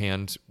the other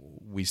hand,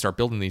 we start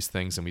building these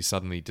things and we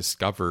suddenly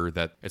discover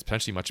that it's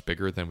potentially much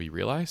bigger than we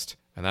realized.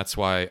 And that's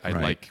why I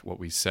like what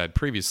we said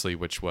previously,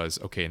 which was,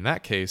 okay, in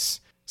that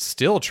case,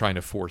 still trying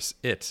to force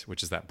it,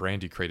 which is that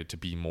brand you created, to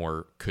be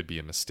more, could be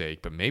a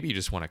mistake. But maybe you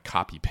just want to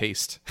copy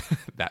paste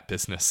that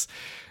business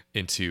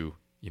into,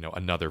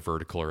 another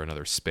vertical or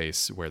another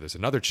space where there's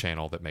another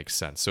channel that makes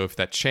sense. So if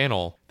that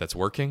channel that's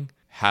working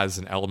has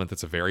an element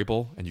that's a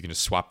variable and you can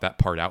just swap that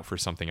part out for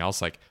something else,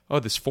 like, oh,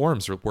 this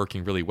form's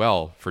working really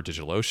well for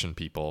DigitalOcean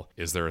people.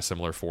 Is there a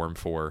similar form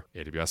for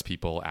AWS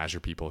people, Azure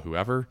people,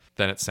 whoever?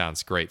 Then it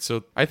sounds great.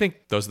 So I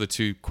think those are the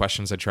two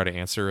questions I try to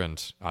answer,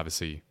 and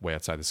obviously way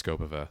outside the scope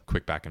of a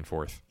quick back and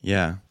forth.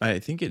 Yeah, I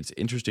think it's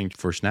interesting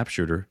for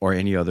SnapShooter or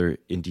any other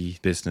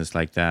indie business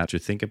like that to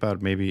think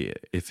about maybe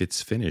if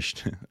it's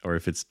finished or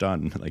if it's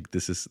done. Like,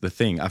 this is the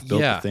thing. I've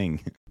built the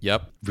thing.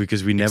 Yep.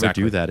 Because we never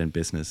do that in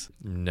business.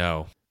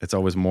 No. It's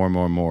always more and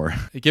more and more.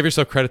 Give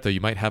yourself credit, though.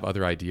 You might have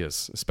other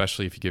ideas,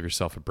 especially if you give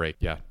yourself a break.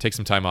 Yeah, take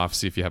some time off,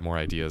 see if you have more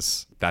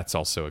ideas. That's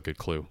also a good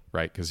clue,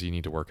 right? Because you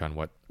need to work on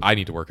what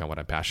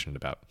I'm passionate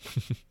about.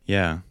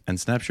 Yeah, and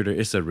SnapShooter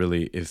is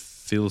it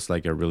feels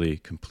like a really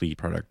complete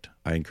product.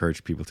 I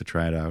encourage people to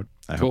try it out.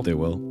 I hope they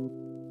will.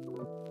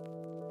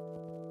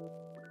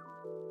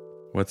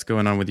 What's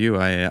going on with you?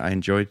 I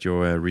enjoyed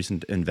your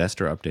recent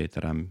investor update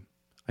that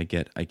I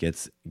get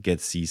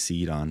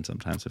CC'd on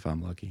sometimes if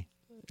I'm lucky.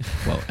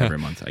 Well, every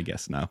month, I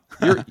guess now.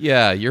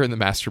 You're in the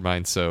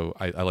mastermind, so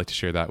I like to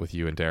share that with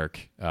you and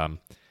Derek.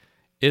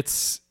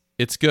 It's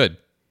good.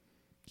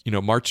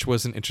 March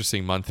was an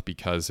interesting month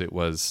because it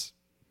was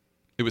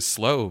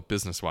slow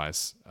business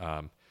wise.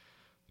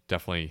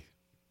 Definitely,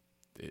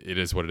 it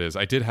is what it is.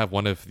 I did have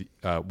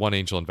one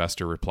angel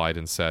investor replied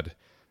and said,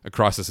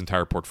 across this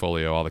entire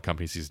portfolio, all the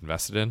companies he's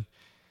invested in,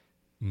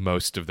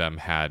 most of them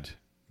had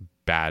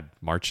bad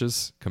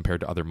Marches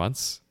compared to other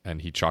months,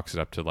 and he chalks it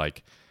up to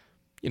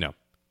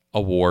a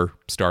war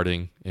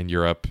starting in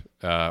Europe,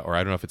 or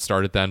I don't know if it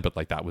started then, but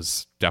that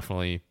was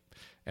definitely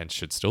and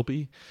should still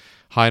be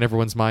high in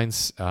everyone's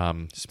minds.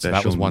 Special so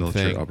that was one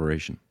military thing.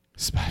 Operation.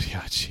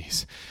 Yeah,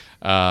 jeez.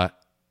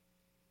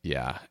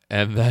 Yeah,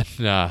 and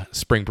then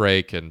spring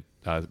break, and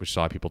which a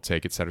lot of people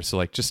take, et cetera.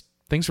 So just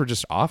things were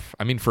just off.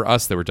 I mean, for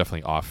us, they were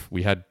definitely off.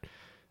 We had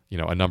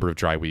a number of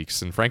dry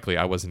weeks, and frankly,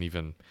 I wasn't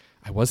even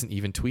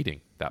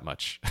tweeting that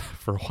much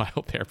for a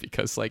while there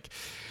because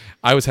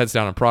I was heads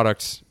down on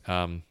product.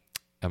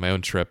 On my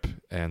own trip,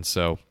 and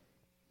so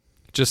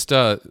just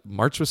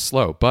March was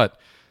slow, but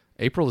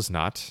April is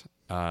not.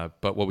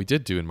 But what we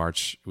did do in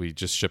March, we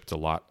just shipped a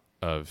lot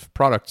of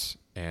product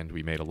and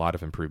we made a lot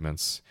of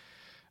improvements.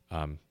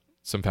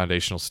 Some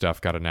foundational stuff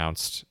got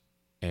announced,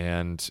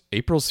 and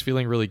April's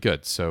feeling really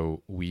good.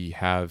 So we're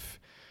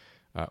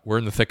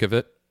in the thick of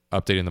it,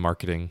 updating the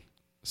marketing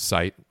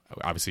site.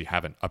 Obviously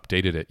haven't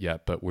updated it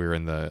yet, but we're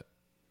in the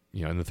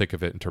thick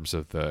of it in terms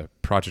of the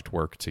project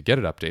work to get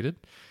it updated.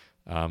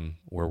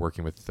 We're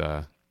working with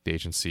the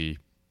agency.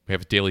 We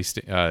have daily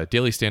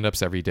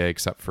stand-ups every day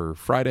except for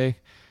Friday,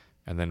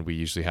 and then we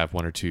usually have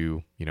 1 or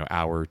 2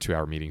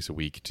 2-hour meetings a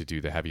week to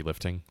do the heavy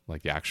lifting,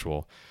 like the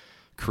actual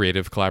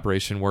creative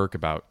collaboration work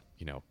about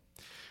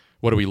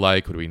what do we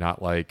like, what do we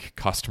not like,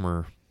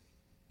 customer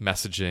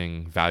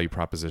messaging, value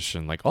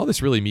proposition, all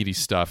this really meaty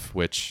stuff,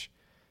 which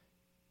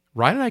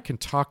Ryan and I can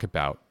talk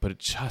about, but it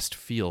just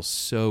feels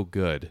so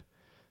good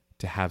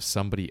to have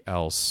somebody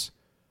else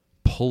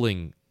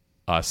pulling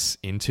us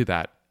into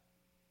that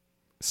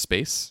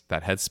space,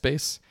 that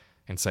headspace,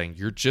 and saying,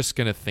 you're just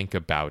going to think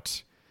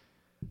about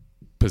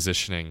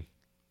positioning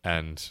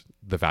and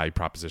the value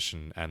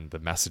proposition and the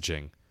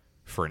messaging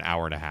for an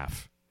hour and a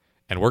half.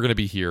 And we're going to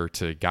be here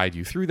to guide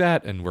you through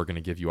that, and we're going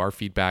to give you our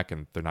feedback,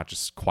 and they're not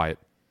just quiet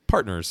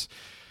partners,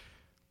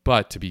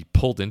 but to be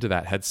pulled into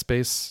that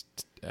headspace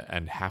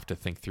and have to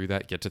think through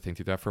that, get to think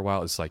through that for a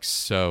while is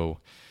so,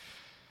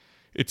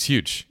 it's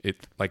huge.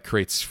 It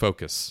creates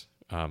focus.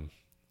 And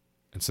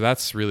so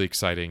that's really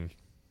exciting.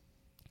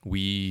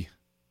 We're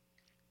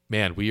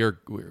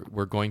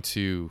going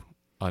to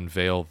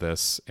unveil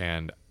this,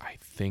 and I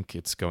think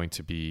it's going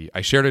to be,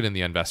 I shared it in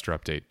the investor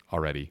update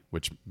already,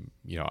 which,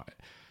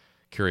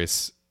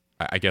 curious,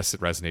 I guess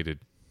it resonated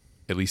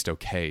at least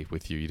okay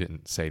with you. You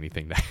didn't say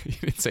anything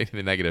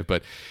negative,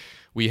 but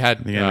we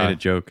had, I think I made a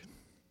joke.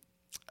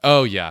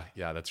 Oh yeah.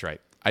 That's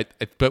right.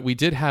 But we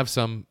did have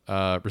some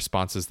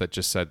responses that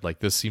just said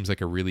this seems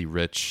like a really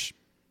rich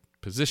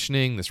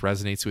positioning. This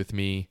resonates with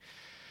me.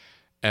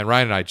 And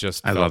Ryan and I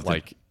just felt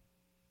like,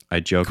 I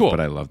joked, cool. But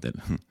I loved it.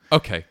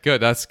 Okay,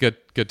 good. That's good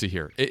to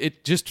hear.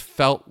 It just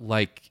felt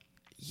like,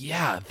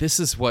 yeah, this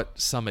is what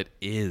Summit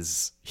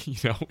is,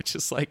 which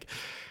is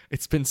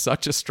it's been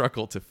such a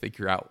struggle to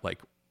figure out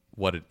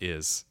what it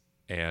is,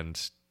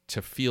 and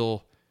to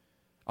feel,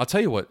 I'll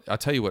tell you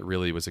what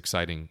really was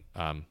exciting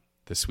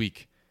this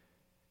week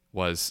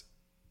was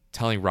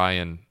telling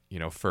Ryan,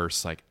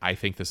 first, I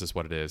think this is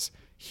what it is.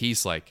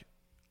 He's like,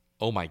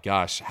 oh my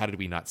gosh, how did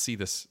we not see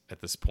this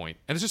at this point?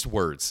 And it's just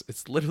words.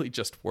 It's literally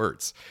just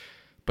words.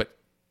 But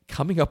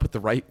coming up with the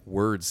right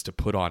words to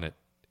put on it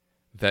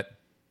that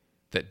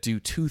do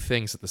two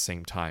things at the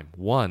same time.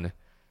 One,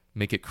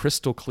 make it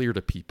crystal clear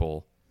to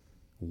people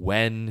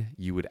when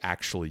you would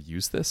actually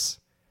use this,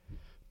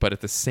 but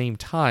at the same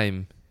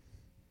time,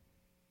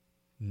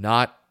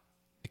 not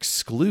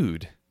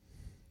exclude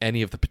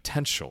any of the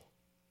potential.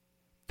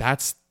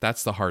 That's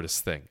the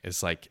hardest thing.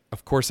 Is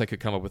of course I could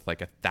come up with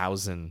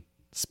 1,000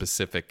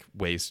 specific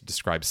ways to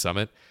describe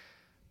Summit,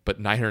 but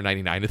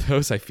 999 of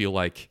those I feel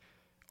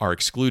are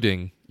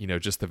excluding,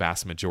 just the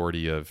vast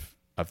majority of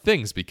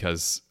things,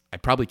 because I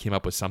probably came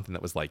up with something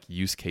that was like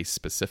use case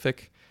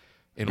specific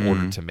in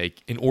order to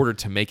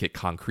make it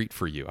concrete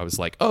for you. I was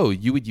like, oh,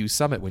 you would use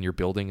Summit when you're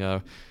building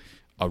a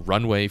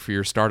runway for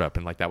your startup.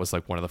 And like, that was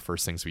like one of the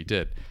first things we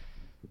did.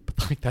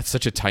 But like,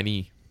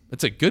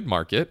 it's a good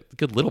market,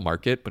 good little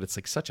market, but it's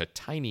like such a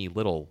tiny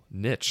little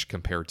niche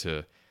compared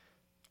to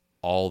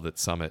all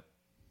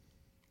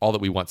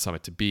that we want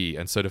Summit to be.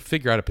 And so to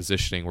figure out a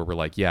positioning where we're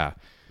like, yeah,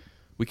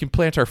 we can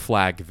plant our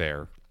flag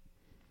there,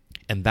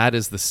 and that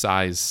is the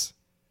size,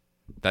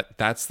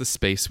 that's the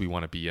space we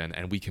want to be in,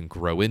 and we can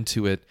grow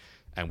into it,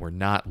 and we're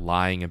not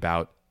lying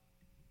about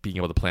being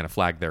able to plant a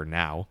flag there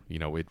now.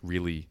 It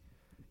really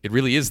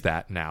is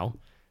that now,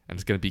 and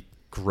it's going to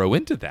grow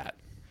into that.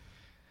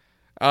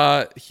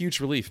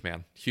 Huge relief,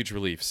 man. Huge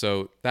relief.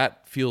 So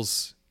that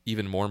feels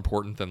even more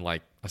important than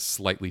like a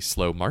slightly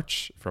slow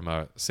march from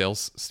a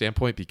sales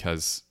standpoint,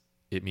 because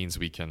it means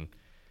we can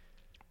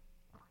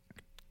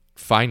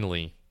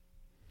finally,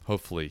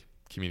 hopefully,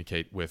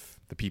 communicate with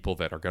the people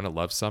that are going to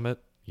love Summit,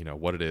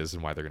 what it is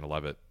and why they're going to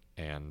love it.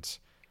 And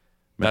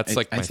that's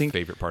my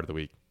favorite part of the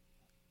week.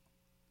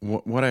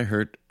 What I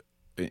heard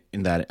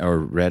in that, or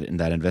read in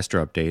that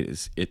investor update,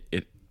 is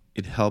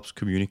it helps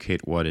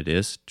communicate what it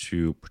is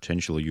to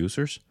potential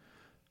users.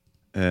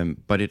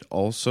 But it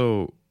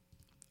also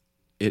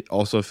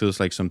feels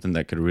like something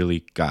that could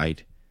really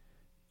guide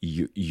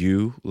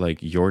you like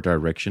your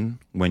direction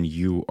when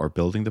you are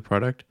building the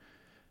product.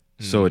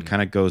 So it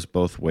kind of goes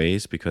both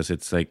ways, because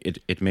it's like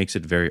it makes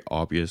it very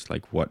obvious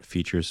like what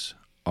features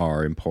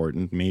are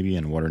important maybe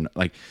and what are not.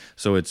 Like,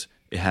 so it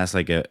has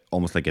like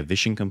almost like a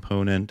vision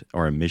component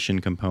or a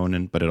mission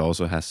component, but it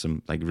also has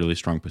some like really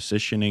strong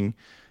positioning,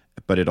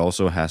 but it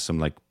also has some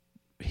like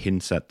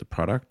hints at the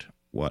product,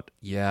 what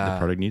the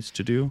product needs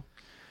to do.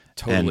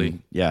 Totally.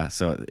 And yeah,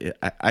 so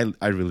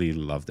I really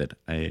loved it.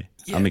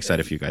 I'm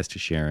excited for you guys to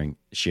share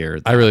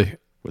that.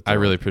 I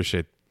really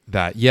appreciate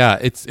that. Yeah,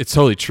 it's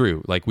totally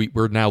true. Like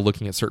we're now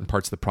looking at certain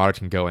parts of the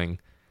product and going,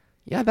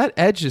 yeah, that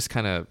edge is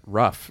kind of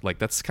rough. Like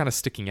that's kind of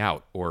sticking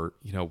out, or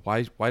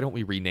why don't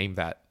we rename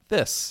that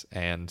this?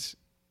 And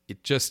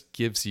it just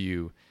gives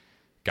you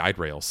guide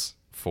rails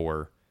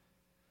for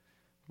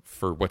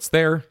what's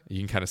there. You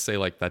can kind of say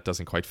like, that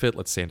doesn't quite fit.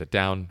 Let's sand it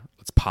down.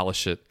 Let's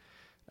polish it.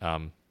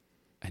 And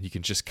you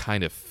can just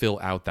kind of fill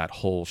out that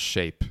whole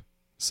shape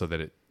so that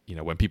it,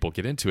 when people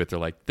get into it, they're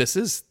like, this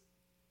is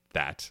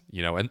that,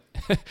 and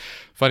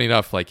funny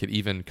enough, like it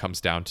even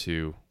comes down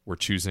to, we're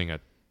choosing a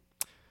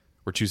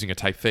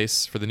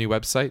typeface for the new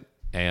website,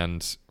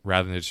 and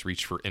rather than just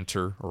reach for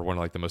Enter or one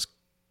of like the most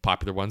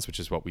popular ones, which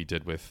is what we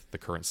did with the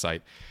current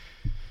site,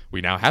 we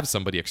now have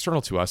somebody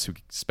external to us who's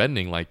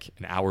spending like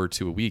an hour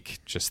to a week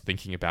just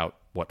thinking about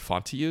what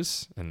font to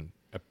use, and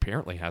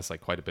apparently has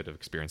like quite a bit of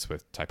experience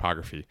with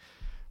typography.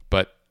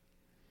 But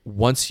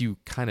once you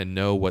kind of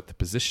know what the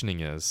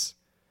positioning is,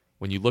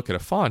 when you look at a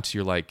font,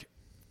 you're like,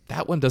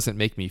 that one doesn't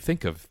make me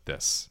think of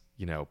this,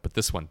 but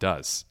this one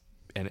does.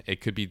 And it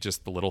could be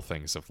just the little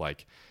things of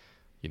like,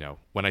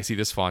 when I see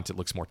this font, it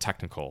looks more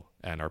technical,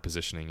 and our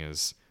positioning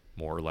is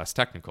more or less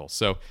technical.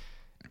 So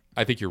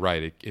I think you're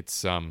right.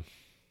 It's a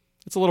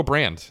little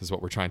brand is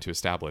what we're trying to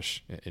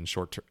establish in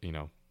short,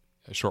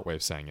 a short way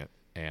of saying it.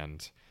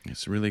 And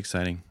it's really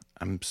exciting.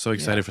 I'm so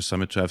excited for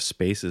Summit to have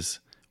spaces.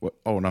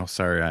 Oh no,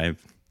 sorry.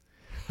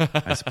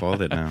 I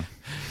spoiled it now.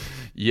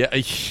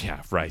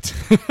 Yeah, right.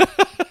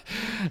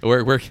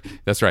 we're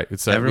that's right.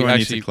 It's everyone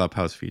needs a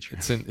Clubhouse feature.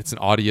 It's an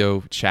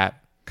audio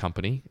chat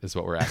company is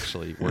what we're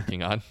actually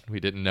working on. We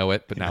didn't know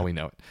it, but now we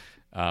know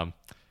it.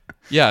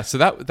 So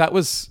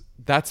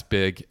that's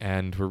big,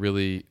 and we're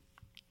really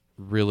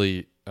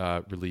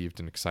relieved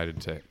and excited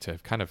to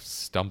have kind of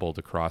stumbled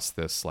across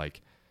this,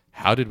 like,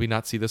 how did we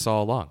not see this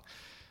all along,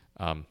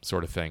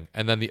 sort of thing.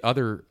 And then the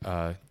other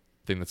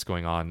thing that's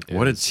going on is,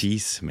 what a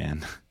tease,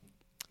 man.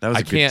 That was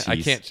a good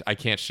tease. I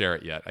can't share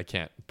it yet. I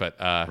can't, but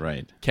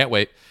right. Can't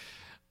wait.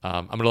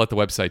 I'm going to let the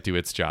website do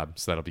its job,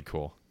 so that'll be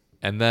cool.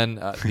 And then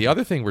the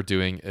other thing we're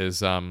doing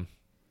is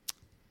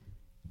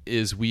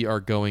we are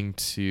going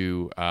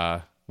to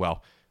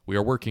we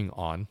are working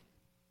on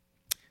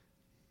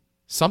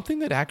something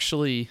that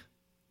actually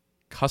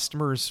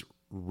customers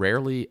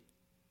rarely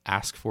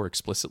ask for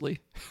explicitly.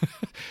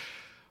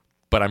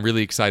 But I'm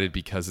really excited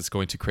because it's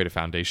going to create a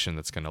foundation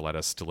that's going to let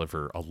us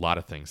deliver a lot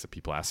of things that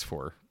people ask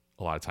for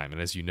a lot of time. And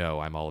as you know,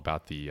 I'm all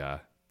about the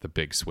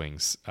big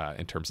swings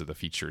in terms of the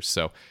features.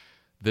 So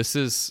this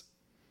is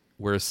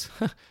where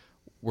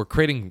we're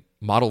creating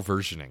model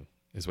versioning,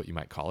 is what you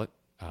might call it.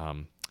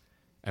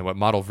 And what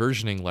model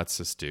versioning lets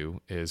us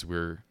do is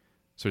we're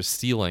sort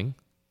of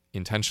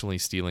intentionally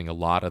stealing a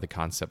lot of the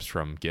concepts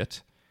from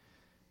Git,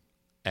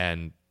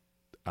 and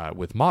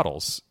with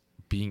models,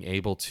 being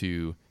able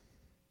to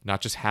not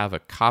just have a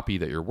copy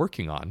that you're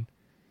working on,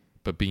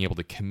 but being able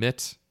to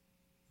commit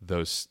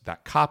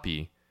that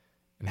copy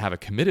and have a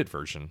committed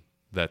version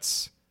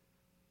that's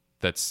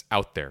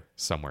out there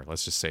somewhere.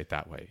 Let's just say it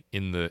that way,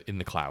 in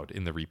the cloud,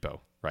 in the repo,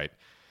 right?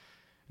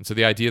 And so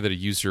the idea that a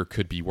user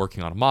could be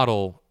working on a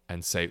model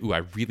and say, ooh, I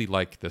really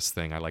like this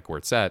thing. I like where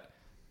it's at.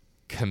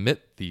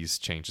 Commit these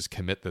changes,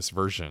 commit this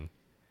version.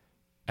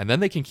 And then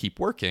they can keep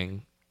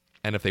working.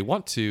 And if they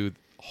want to,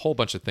 a whole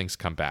bunch of things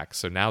come back.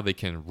 So now they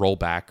can roll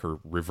back or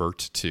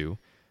revert to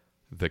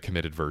the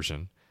committed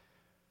version.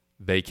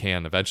 They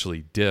can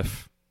eventually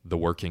diff the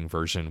working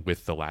version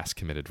with the last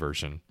committed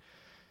version.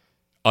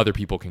 Other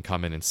people can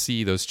come in and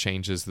see those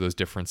changes, those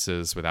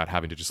differences, without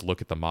having to just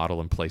look at the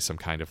model and play some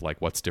kind of like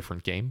what's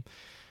different game.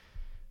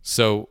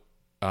 So,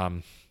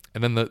 and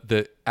then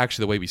the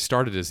actually the way we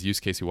started is the use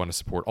case we want to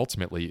support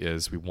ultimately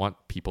is we want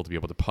people to be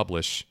able to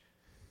publish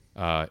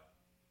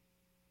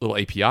little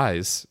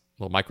APIs,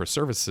 little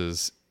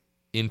microservices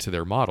into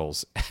their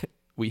models.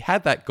 We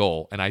had that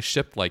goal, and I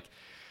shipped like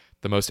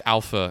the most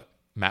alpha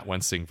Matt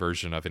Wensing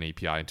version of an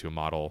API into a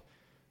model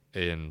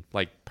in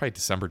like probably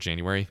December,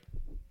 January.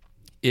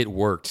 It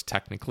worked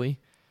technically,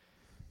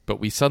 but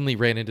we suddenly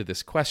ran into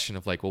this question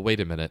of like, well,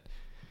 wait a minute.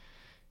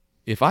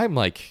 If I'm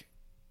like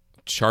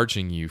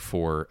charging you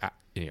for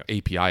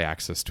API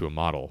access to a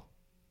model,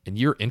 and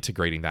you're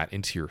integrating that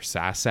into your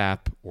SaaS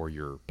app or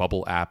your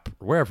Bubble app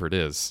or wherever it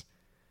is,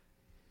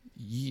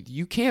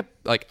 you can't,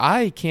 like,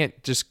 I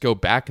can't just go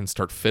back and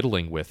start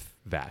fiddling with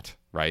that,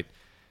 right?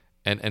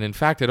 And in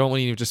fact, I don't want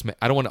to just,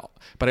 I don't want to,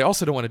 but I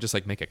also don't want to just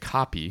like make a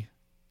copy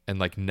and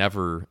like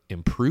never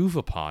improve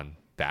upon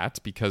that,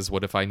 because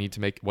what if I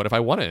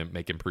want to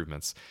make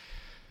improvements?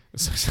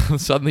 So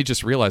suddenly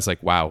just realize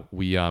like, wow,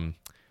 we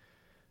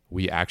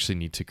actually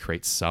need to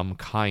create some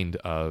kind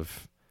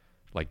of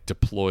like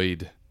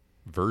deployed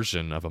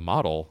version of a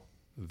model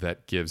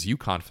that gives you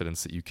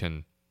confidence that you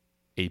can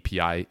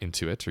API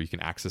into it, or you can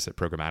access it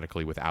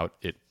programmatically without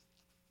it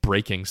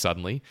breaking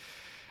suddenly.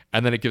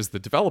 And then it gives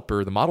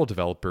the model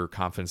developer,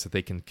 confidence that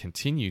they can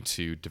continue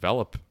to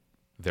develop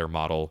their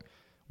model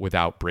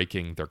without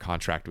breaking their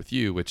contract with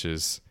you, which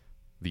is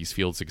these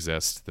fields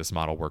exist, this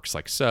model works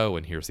like so,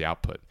 and here's the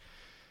output.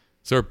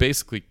 So we're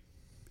basically,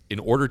 in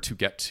order to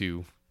get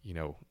to,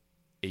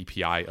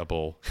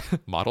 API-able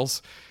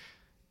models,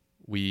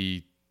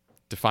 we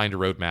defined a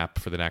roadmap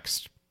for the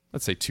next,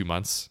 let's say, 2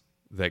 months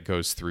that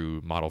goes through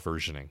model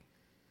versioning.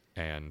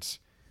 And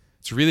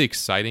it's really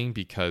exciting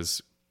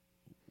because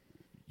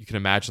you can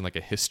imagine like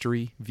a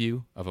history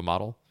view of a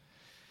model.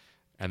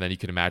 And then you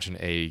can imagine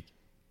a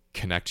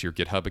connect your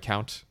GitHub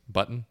account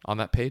button on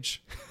that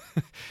page.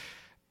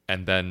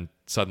 And then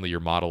suddenly your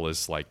model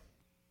is like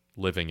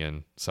living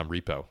in some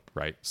repo,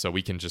 right? So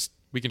we can just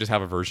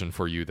have a version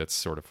for you that's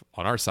sort of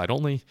on our side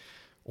only,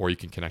 or you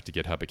can connect a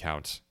GitHub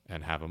account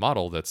and have a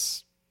model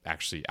that's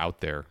actually out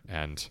there.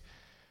 And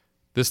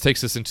this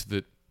takes us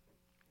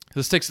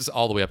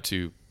all the way up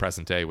to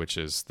present day, which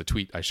is the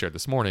tweet I shared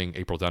this morning,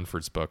 April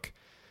Dunford's book,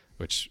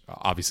 which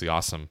obviously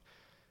awesome.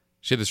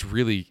 She had this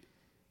really,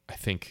 I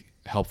think,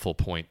 helpful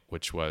point,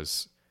 which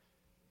was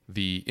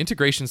the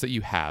integrations that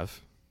you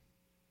have,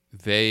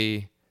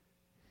 let's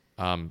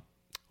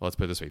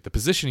put it this way. The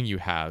positioning you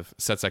have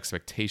sets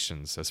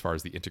expectations as far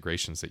as the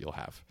integrations that you'll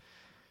have.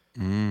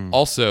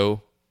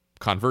 Also,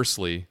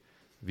 conversely,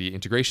 the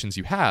integrations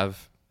you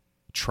have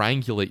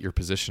triangulate your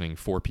positioning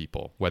for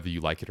people, whether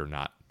you like it or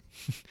not.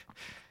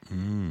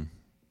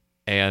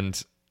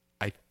 And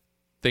I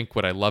think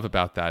what I love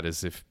about that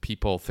is if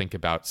people think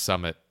about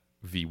Summit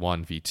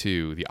V1,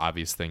 V2, the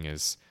obvious thing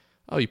is,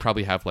 oh, you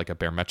probably have like a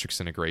Baremetrics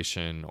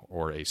integration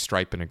or a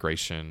Stripe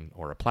integration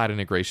or a Plaid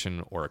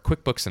integration or a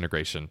QuickBooks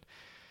integration.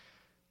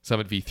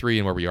 Summit V3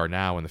 and where we are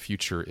now in the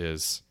future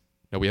is,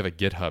 no, we have a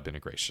GitHub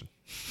integration.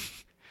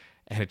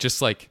 And it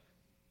just like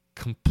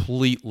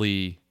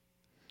completely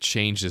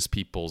changes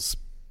people's,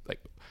 like,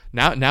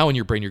 now in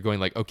your brain you're going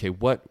like, okay,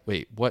 what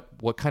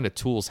kind of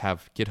tools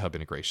have GitHub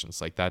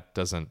integrations? Like that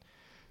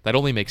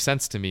only makes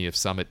sense to me if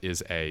Summit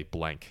is a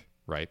blank,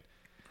 right?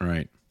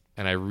 Right.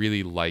 And I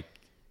really like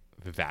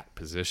that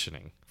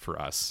positioning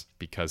for us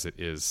because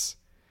it's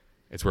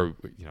where,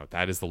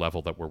 that is the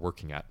level that we're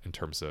working at in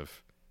terms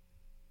of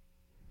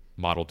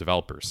model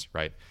developers,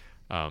 right?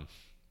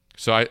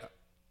 So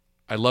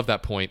I love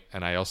that point,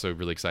 and I also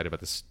really excited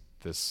about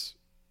this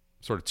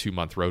sort of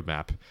 2-month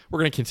roadmap. We're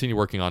going to continue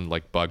working on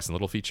like bugs and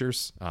little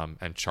features,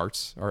 and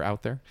charts are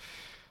out there,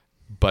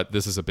 but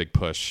this is a big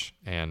push,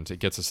 and it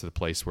gets us to the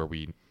place where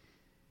we,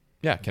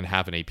 can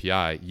have an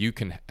API. You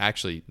can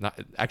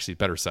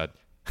better said,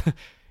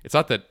 it's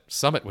not that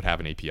Summit would have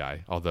an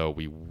API, although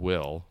we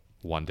will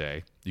one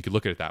day. You could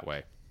look at it that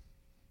way.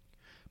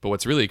 But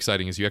what's really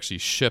exciting is you actually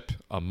ship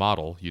a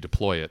model, you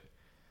deploy it,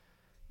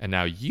 and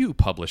now you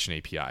publish an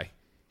API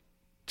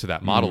to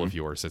that model of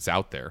yours that's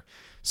out there.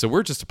 So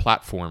we're just a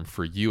platform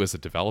for you as a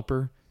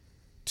developer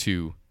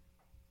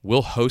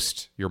we'll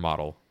host your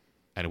model,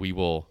 and we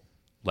will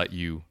let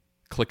you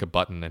click a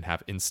button and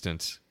have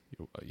instant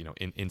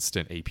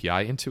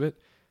API into it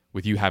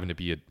without you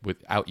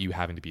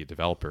having to be a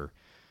developer.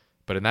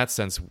 But in that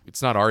sense,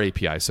 it's not our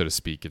API, so to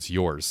speak, it's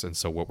yours. And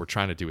so what we're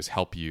trying to do is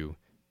help you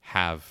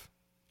have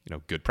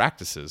good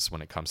practices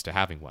when it comes to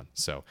having one.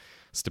 So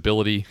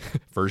stability,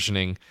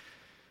 versioning,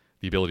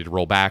 the ability to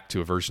roll back to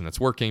a version that's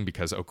working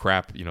because, oh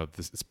crap,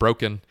 it's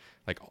broken.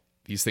 Like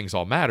these things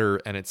all matter,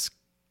 and it's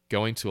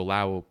going to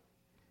allow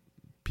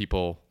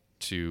people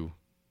to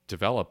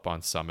develop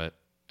on Summit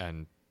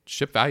and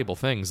ship valuable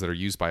things that are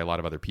used by a lot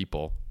of other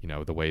people,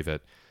 the way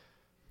that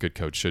good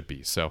code should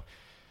be. So,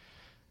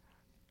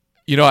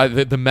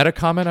 the meta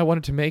comment I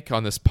wanted to make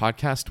on this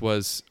podcast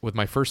was, with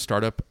my first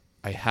startup,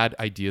 I had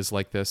ideas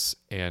like this,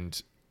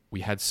 and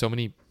we had so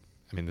many,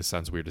 this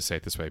sounds weird to say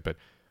it this way, but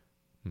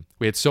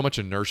we had so much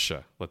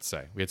inertia, let's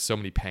say. We had so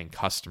many paying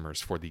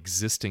customers for the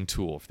existing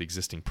tool, for the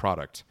existing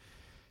product.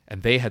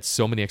 And they had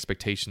so many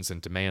expectations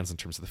and demands in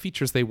terms of the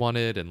features they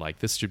wanted, and like,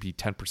 this should be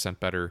 10%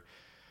 better,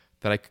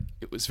 that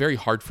it was very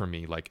hard for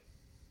me. Like,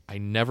 I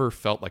never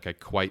felt like I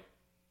quite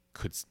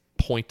could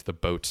point the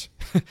boat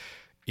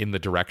in the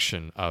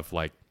direction of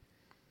like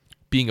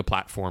being a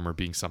platform or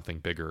being something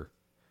bigger.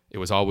 It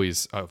was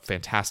always a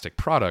fantastic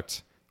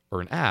product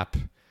or an app,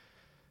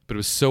 but it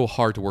was so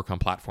hard to work on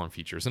platform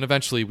features. And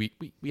eventually we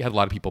had a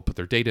lot of people put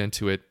their data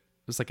into it.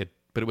 It was like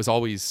but it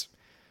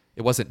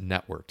wasn't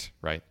networked,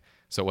 right?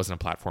 So it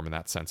wasn't a platform in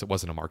that sense. It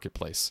wasn't a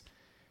marketplace.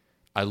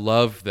 I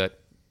love that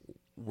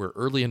we're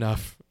early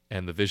enough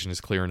and the vision is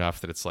clear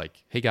enough that it's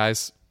like, hey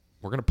guys,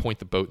 we're going to point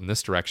the boat in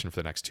this direction for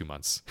the next 2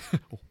 months.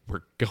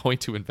 We're going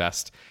to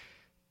invest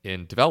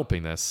in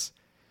developing this,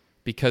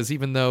 because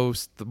even though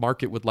the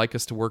market would like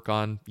us to work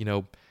on,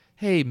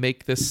 hey,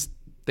 make this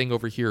thing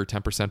over here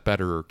 10%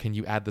 better, or can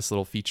you add this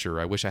little feature?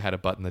 I wish I had a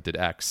button that did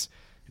X.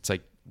 It's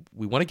like,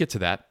 we want to get to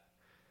that,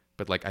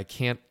 but like, I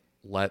can't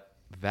let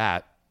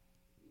that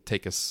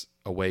take us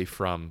away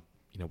from,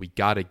 we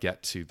got to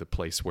get to the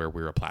place where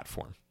we're a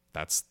platform.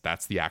 That's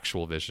the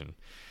actual vision.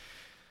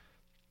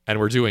 And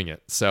we're doing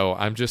it. So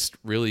I'm just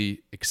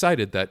really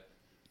excited that,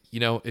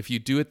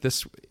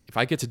 if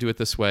I get to do it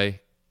this way,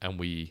 and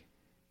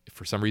if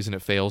for some reason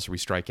it fails or we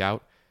strike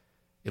out,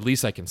 at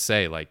least I can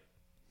say like,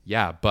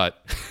 yeah,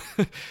 but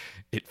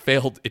it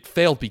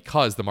failed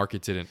because the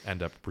market didn't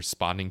end up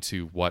responding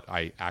to what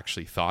I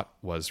actually thought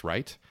was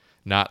right.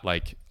 Not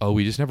like, oh,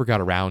 we just never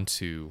got around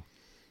to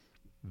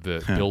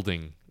the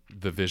building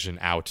the vision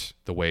out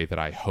the way that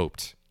I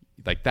hoped.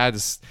 Like, I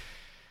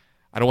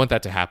don't want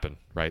that to happen,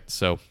 right?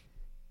 So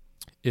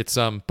it's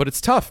but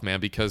it's tough, man,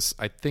 because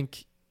I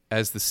think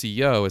as the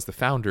CEO, as the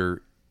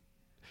founder,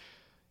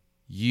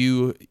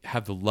 you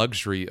have the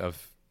luxury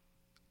of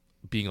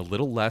being a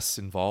little less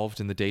involved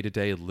in the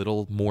day-to-day, a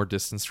little more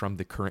distance from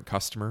the current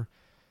customer.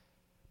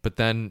 But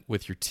then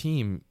with your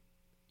team,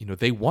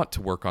 they want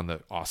to work on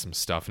the awesome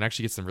stuff and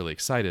actually gets them really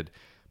excited.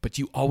 But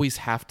you always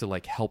have to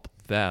like help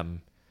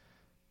them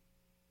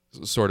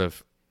sort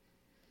of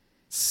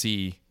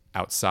see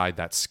outside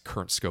that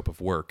current scope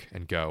of work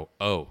and go,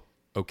 oh,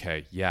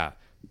 okay, yeah,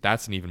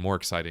 that's an even more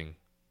exciting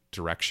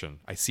direction.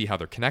 I see how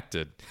they're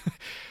connected,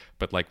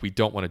 but like, we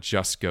don't want to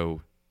just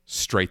go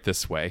straight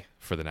this way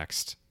for the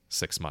next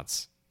 6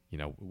 months.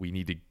 We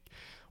need to,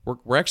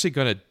 we're actually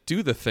going to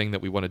do the thing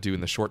that we want to do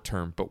in the short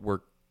term, but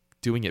we're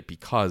doing it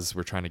because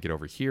we're trying to get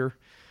over here,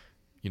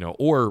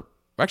 or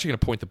we're actually going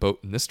to point the boat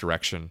in this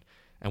direction,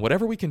 and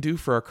whatever we can do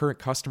for our current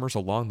customers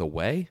along the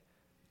way,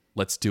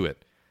 let's do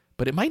it.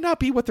 But it might not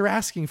be what they're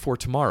asking for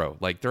tomorrow.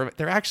 Like,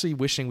 they're actually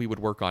wishing we would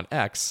work on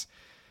X,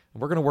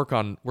 and we're going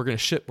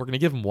to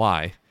give them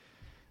Y,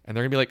 and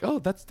they're going to be like, oh,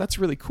 that's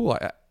really cool.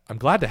 I'm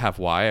glad to have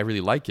Y. I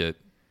really like it.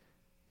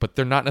 But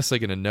they're not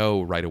necessarily going to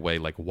know right away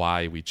like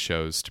why we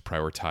chose to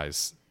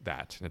prioritize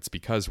that. And it's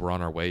because we're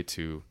on our way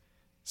to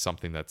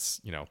something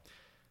that's,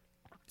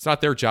 it's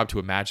not their job to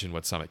imagine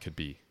what Summit could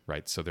be,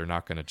 right? So they're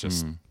not going to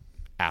just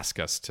ask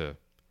us to,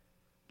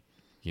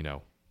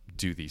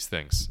 do these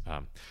things.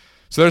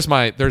 So there's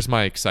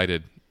my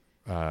excited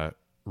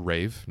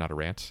rave, not a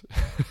rant,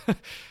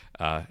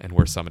 and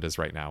where Summit is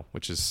right now,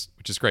 which is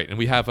great. And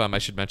we have, I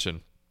should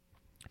mention,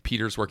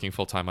 Peter's working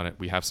full time on it.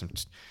 We have some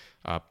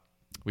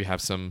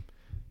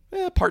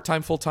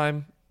part-time,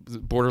 full-time,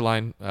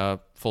 borderline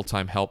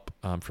full-time help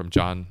from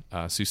John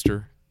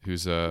Suster,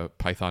 who's a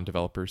Python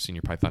developer,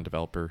 senior Python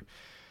developer,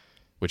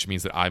 which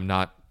means that I'm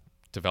not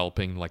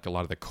developing like a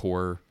lot of the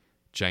core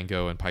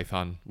Django and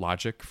Python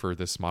logic for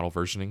this model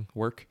versioning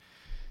work,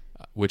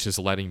 which is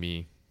letting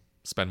me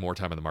spend more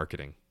time on the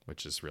marketing,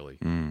 which is really,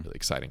 really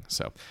exciting.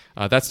 So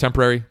that's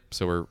temporary.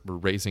 So we're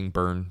raising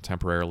burn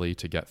temporarily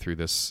to get through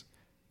this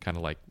kind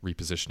of like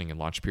repositioning and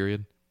launch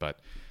period. But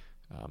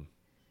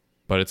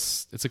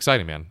it's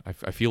exciting, man. I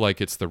feel like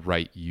it's the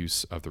right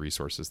use of the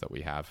resources that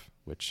we have,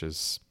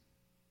 that's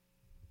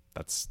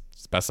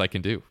the best I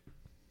can do.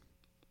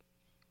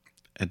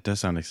 It does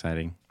sound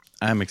exciting.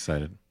 I'm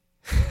excited.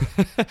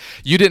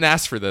 You didn't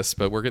ask for this,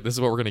 but this is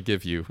what we're going to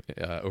give you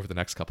over the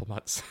next couple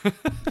months.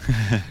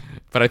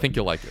 But I think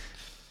you'll like it.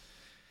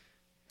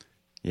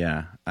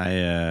 Yeah,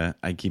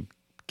 I keep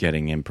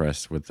getting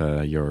impressed with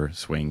your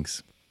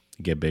swings.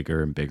 You get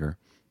bigger and bigger.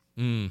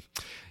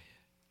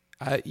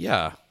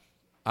 Yeah.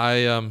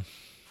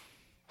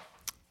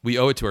 We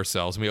owe it to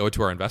ourselves and we owe it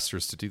to our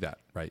investors to do that,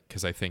 right?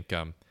 Because I think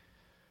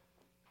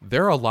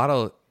there are a lot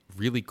of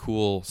really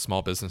cool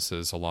small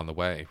businesses along the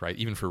way, right?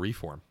 Even for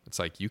Reform. It's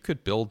like you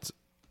could build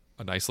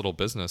a nice little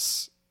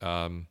business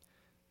and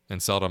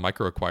sell it on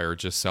MicroAcquire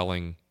just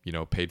selling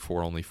paid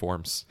for only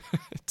forms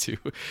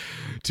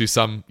to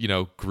some,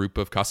 group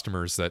of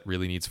customers that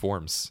really needs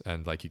forms,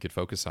 and like you could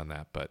focus on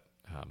that. But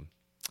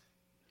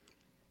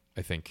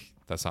I think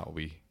that's not what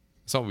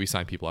we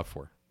sign people up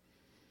for.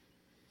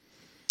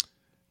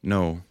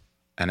 No.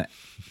 And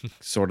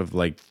sort of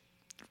like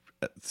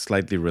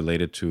slightly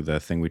related to the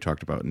thing we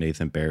talked about,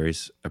 Nathan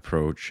Barry's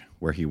approach,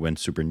 where he went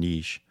super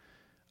niche.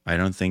 I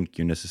don't think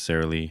you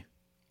necessarily,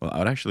 well,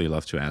 I'd actually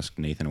love to ask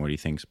Nathan what he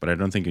thinks, but I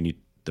don't think you need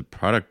the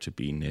product to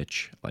be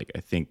niche. Like, I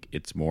think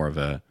it's more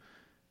of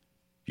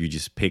you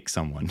just pick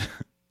someone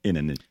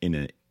in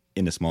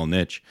a small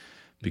niche,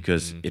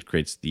 because it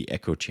creates the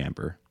echo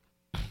chamber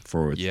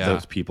for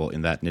those people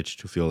in that niche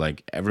to feel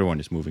like everyone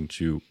is moving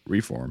to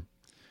Reform.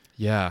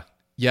 Yeah.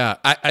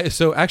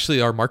 So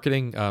actually our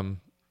marketing,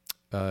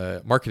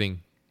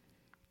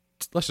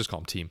 let's just call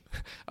them team,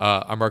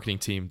 our marketing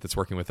team that's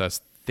working with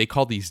us, they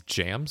call these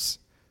jams,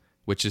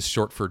 which is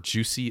short for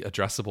juicy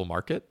addressable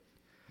market.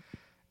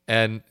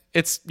 And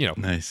it's,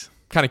 nice,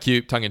 kind of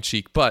cute, tongue in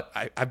cheek, but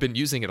I've been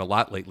using it a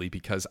lot lately,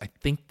 because I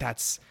think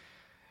that's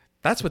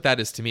what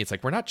that is to me. It's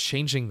like, we're not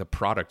changing the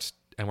product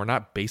and we're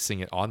not basing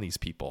it on these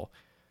people,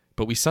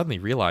 but we suddenly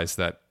realize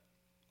that,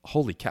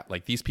 holy cat,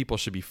 like, these people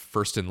should be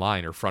first in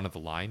line or front of the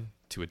line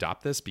to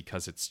adopt this,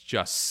 because it's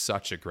just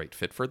such a great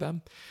fit for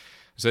them.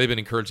 So they've been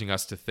encouraging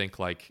us to think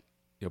like,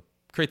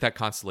 create that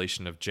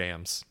constellation of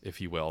jams,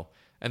 if you will.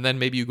 And then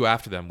maybe you go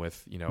after them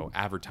with,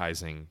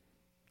 advertising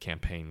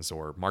campaigns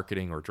or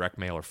marketing or direct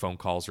mail or phone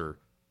calls or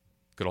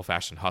good old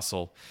fashioned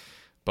hustle,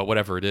 but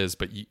whatever it is.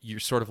 But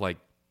you're sort of like,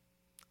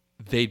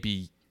 they'd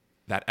be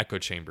that echo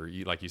chamber.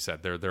 Like you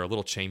said, they're a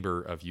little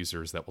chamber of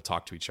users that will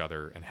talk to each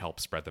other and help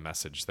spread the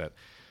message that,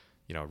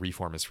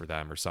 Reform is for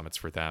them or Summit's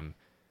for them.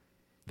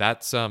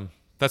 That's been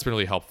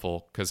really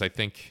helpful, because I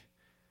think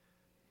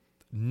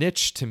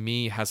niche to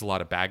me has a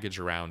lot of baggage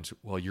around,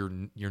 well, you're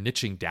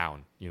niching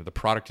down. The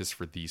product is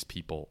for these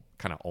people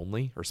kind of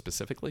only or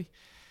specifically.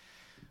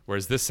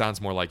 Whereas this sounds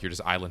more like you're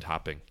just island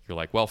hopping. You're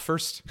like, well,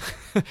 first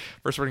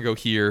we're going to go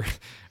here,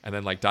 and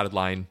then like dotted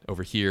line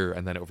over here,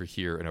 and then over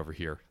here and over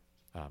here,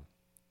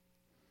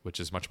 which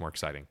is much more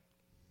exciting.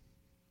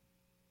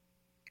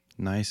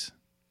 Nice.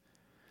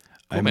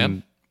 Cool,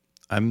 man.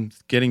 I'm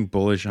getting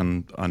bullish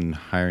on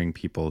hiring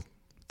people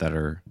that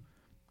are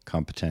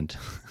competent,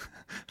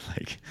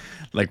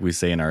 like we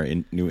say in our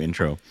new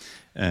intro.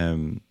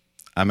 I'm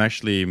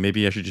actually,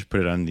 maybe I should just put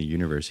it on the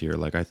universe here.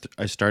 Like, I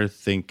started to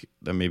think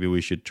that maybe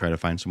we should try to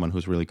find someone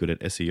who's really good at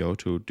SEO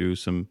to do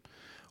some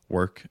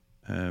work.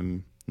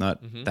 I'm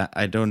not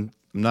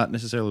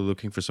necessarily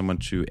looking for someone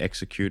to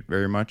execute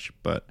very much,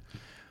 but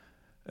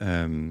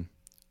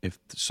if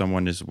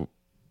someone is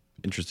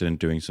interested in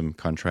doing some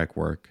contract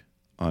work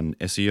on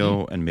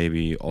SEO and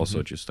maybe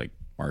also just like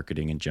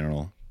marketing in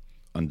general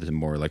on the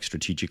more like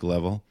strategic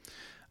level,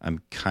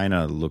 I'm kind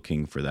of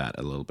looking for that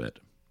a little bit.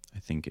 I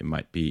think it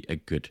might be a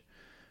good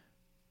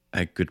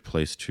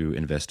place to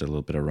invest a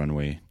little bit of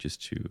runway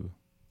just to,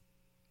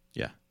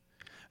 I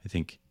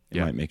think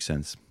it might make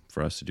sense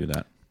for us to do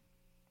that.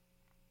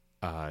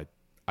 I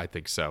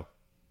think so.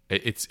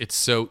 It's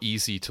so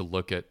easy to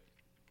look at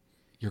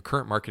your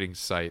current marketing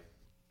site.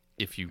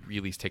 If you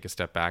really take a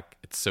step back,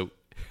 it's so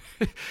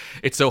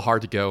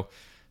hard to go.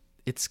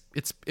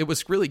 It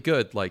was really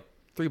good like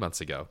 3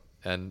 months ago,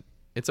 and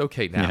it's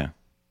okay now.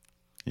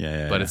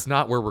 But it's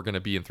not where we're going to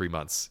be in 3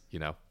 months,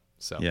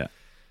 So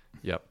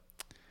Yep.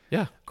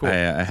 Yeah, cool.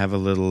 I have a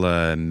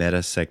little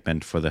meta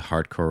segment for the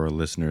hardcore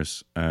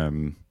listeners.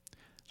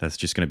 That's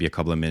just going to be a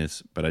couple of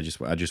minutes, but I just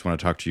want to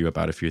talk to you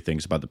about a few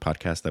things about the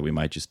podcast that we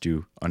might just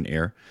do on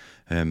air.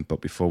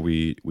 But before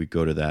we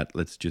go to that,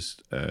 let's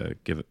just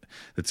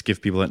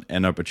give people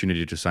an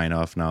opportunity to sign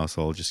off now.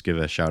 So I'll just give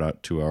a shout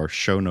out to our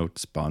show note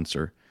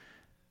sponsor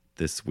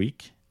this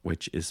week,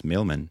 which is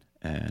Mailman.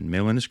 And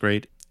Mailman is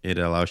great. It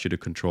allows you to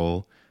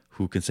control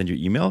who can send you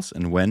emails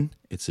and when.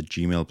 It's a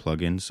Gmail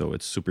plugin, so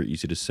it's super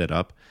easy to set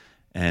up.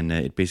 And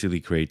it basically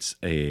creates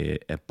a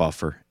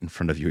buffer in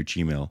front of your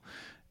Gmail.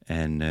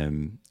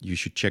 And you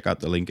should check out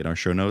the link in our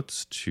show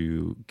notes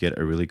to get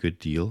a really good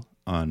deal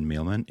on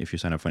Mailman. If you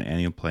sign up for an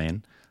annual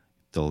plan,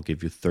 they'll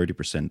give you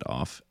 30%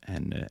 off.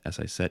 And as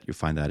I said, you'll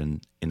find that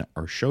in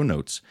our show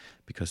notes,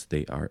 because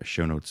they are a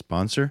show notes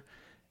sponsor.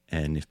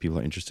 And if people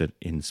are interested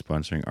in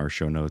sponsoring our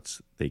show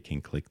notes, they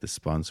can click the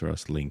sponsor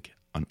us link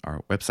on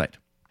our website.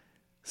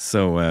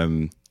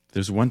 So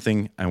there's one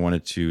thing I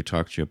wanted to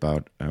talk to you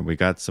about. We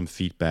got some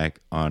feedback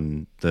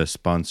on the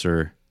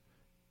sponsor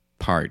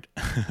part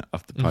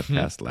of the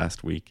podcast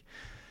last week.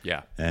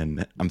 Yeah.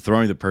 And I'm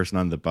throwing the person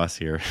on the bus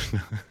here.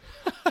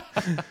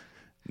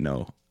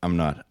 No, I'm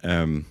not.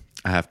 I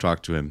have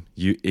talked to him.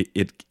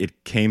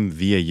 It came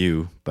via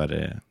you, but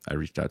I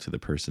reached out to the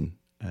person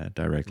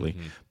directly.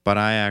 But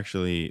I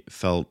actually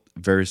felt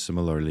very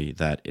similarly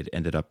that it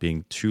ended up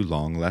being too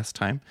long last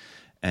time.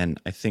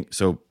 And I think,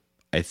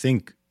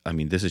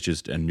 this is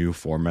just a new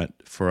format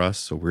for us.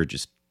 So we're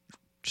just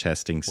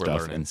testing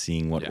stuff and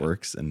seeing what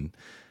works and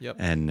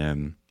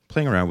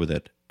playing around with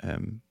it.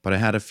 But I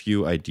had a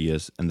few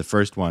ideas. And the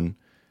first one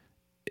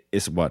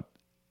is what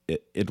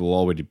it will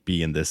already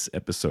be in this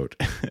episode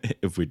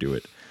if we do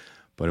it.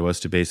 But it was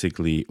to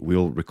basically,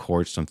 we'll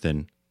record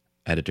something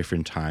at a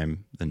different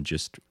time than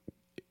just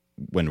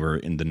when we're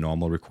in the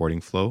normal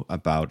recording flow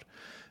about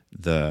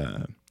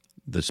the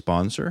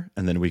sponsor,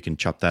 and then we can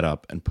chop that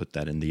up and put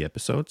that in the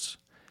episodes.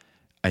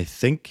 I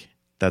think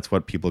that's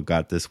what people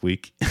got this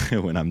week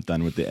when I'm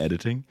done with the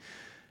editing.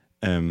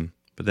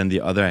 But then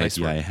the other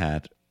idea I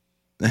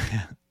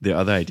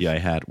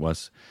had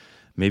was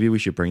maybe we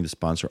should bring the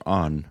sponsor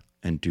on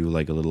and do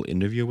like a little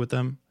interview with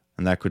them,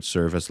 and that could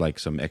serve as like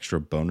some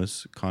extra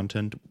bonus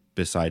content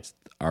besides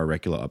our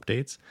regular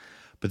updates.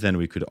 But then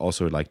we could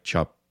also like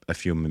chop a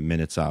few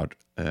minutes out,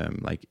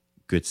 like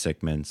good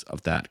segments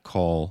of that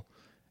call,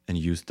 and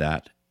use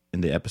that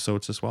in the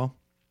episodes as well.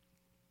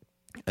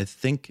 I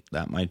think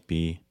that might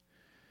be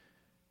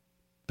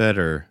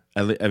better.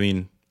 I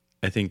mean,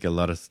 I think a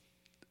lot of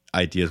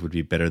ideas would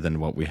be better than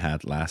what we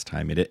had last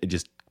time. It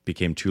just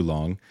became too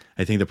long.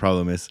 I think the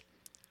problem is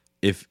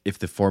if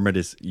the format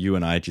is you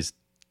and I just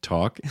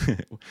talk,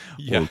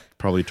 we'll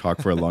probably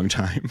talk for a long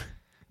time.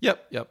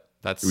 Yep.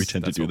 We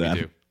tend to do that.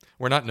 We do.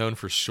 We're not known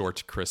for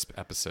short, crisp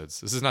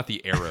episodes. This is not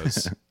the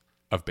Arrows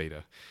of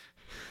Beta.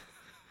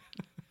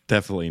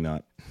 Definitely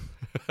not.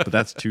 But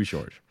that's too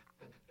short.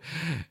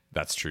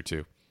 That's true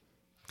too.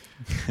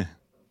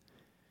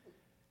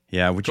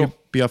 Yeah, would you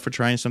be up for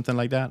trying something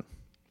like that?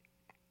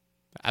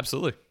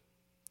 Absolutely.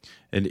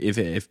 And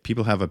if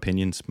people have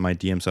opinions, my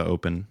DMs are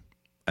open.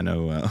 I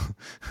know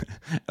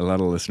a lot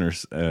of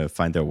listeners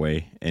find their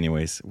way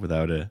anyways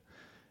without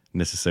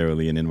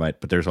necessarily an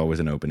invite, but there's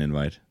always an open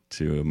invite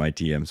to my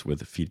DMs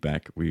with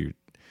feedback. We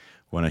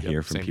want to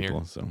hear from people.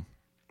 Here. So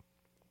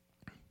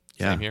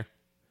yeah. Same here.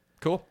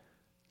 Cool.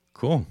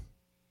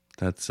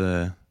 That's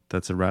a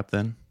wrap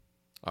then.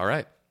 All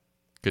right.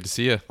 Good to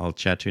see you. I'll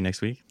chat to you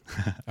next week.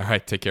 All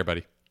right. Take care,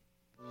 buddy.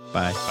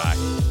 Bye.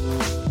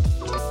 Bye.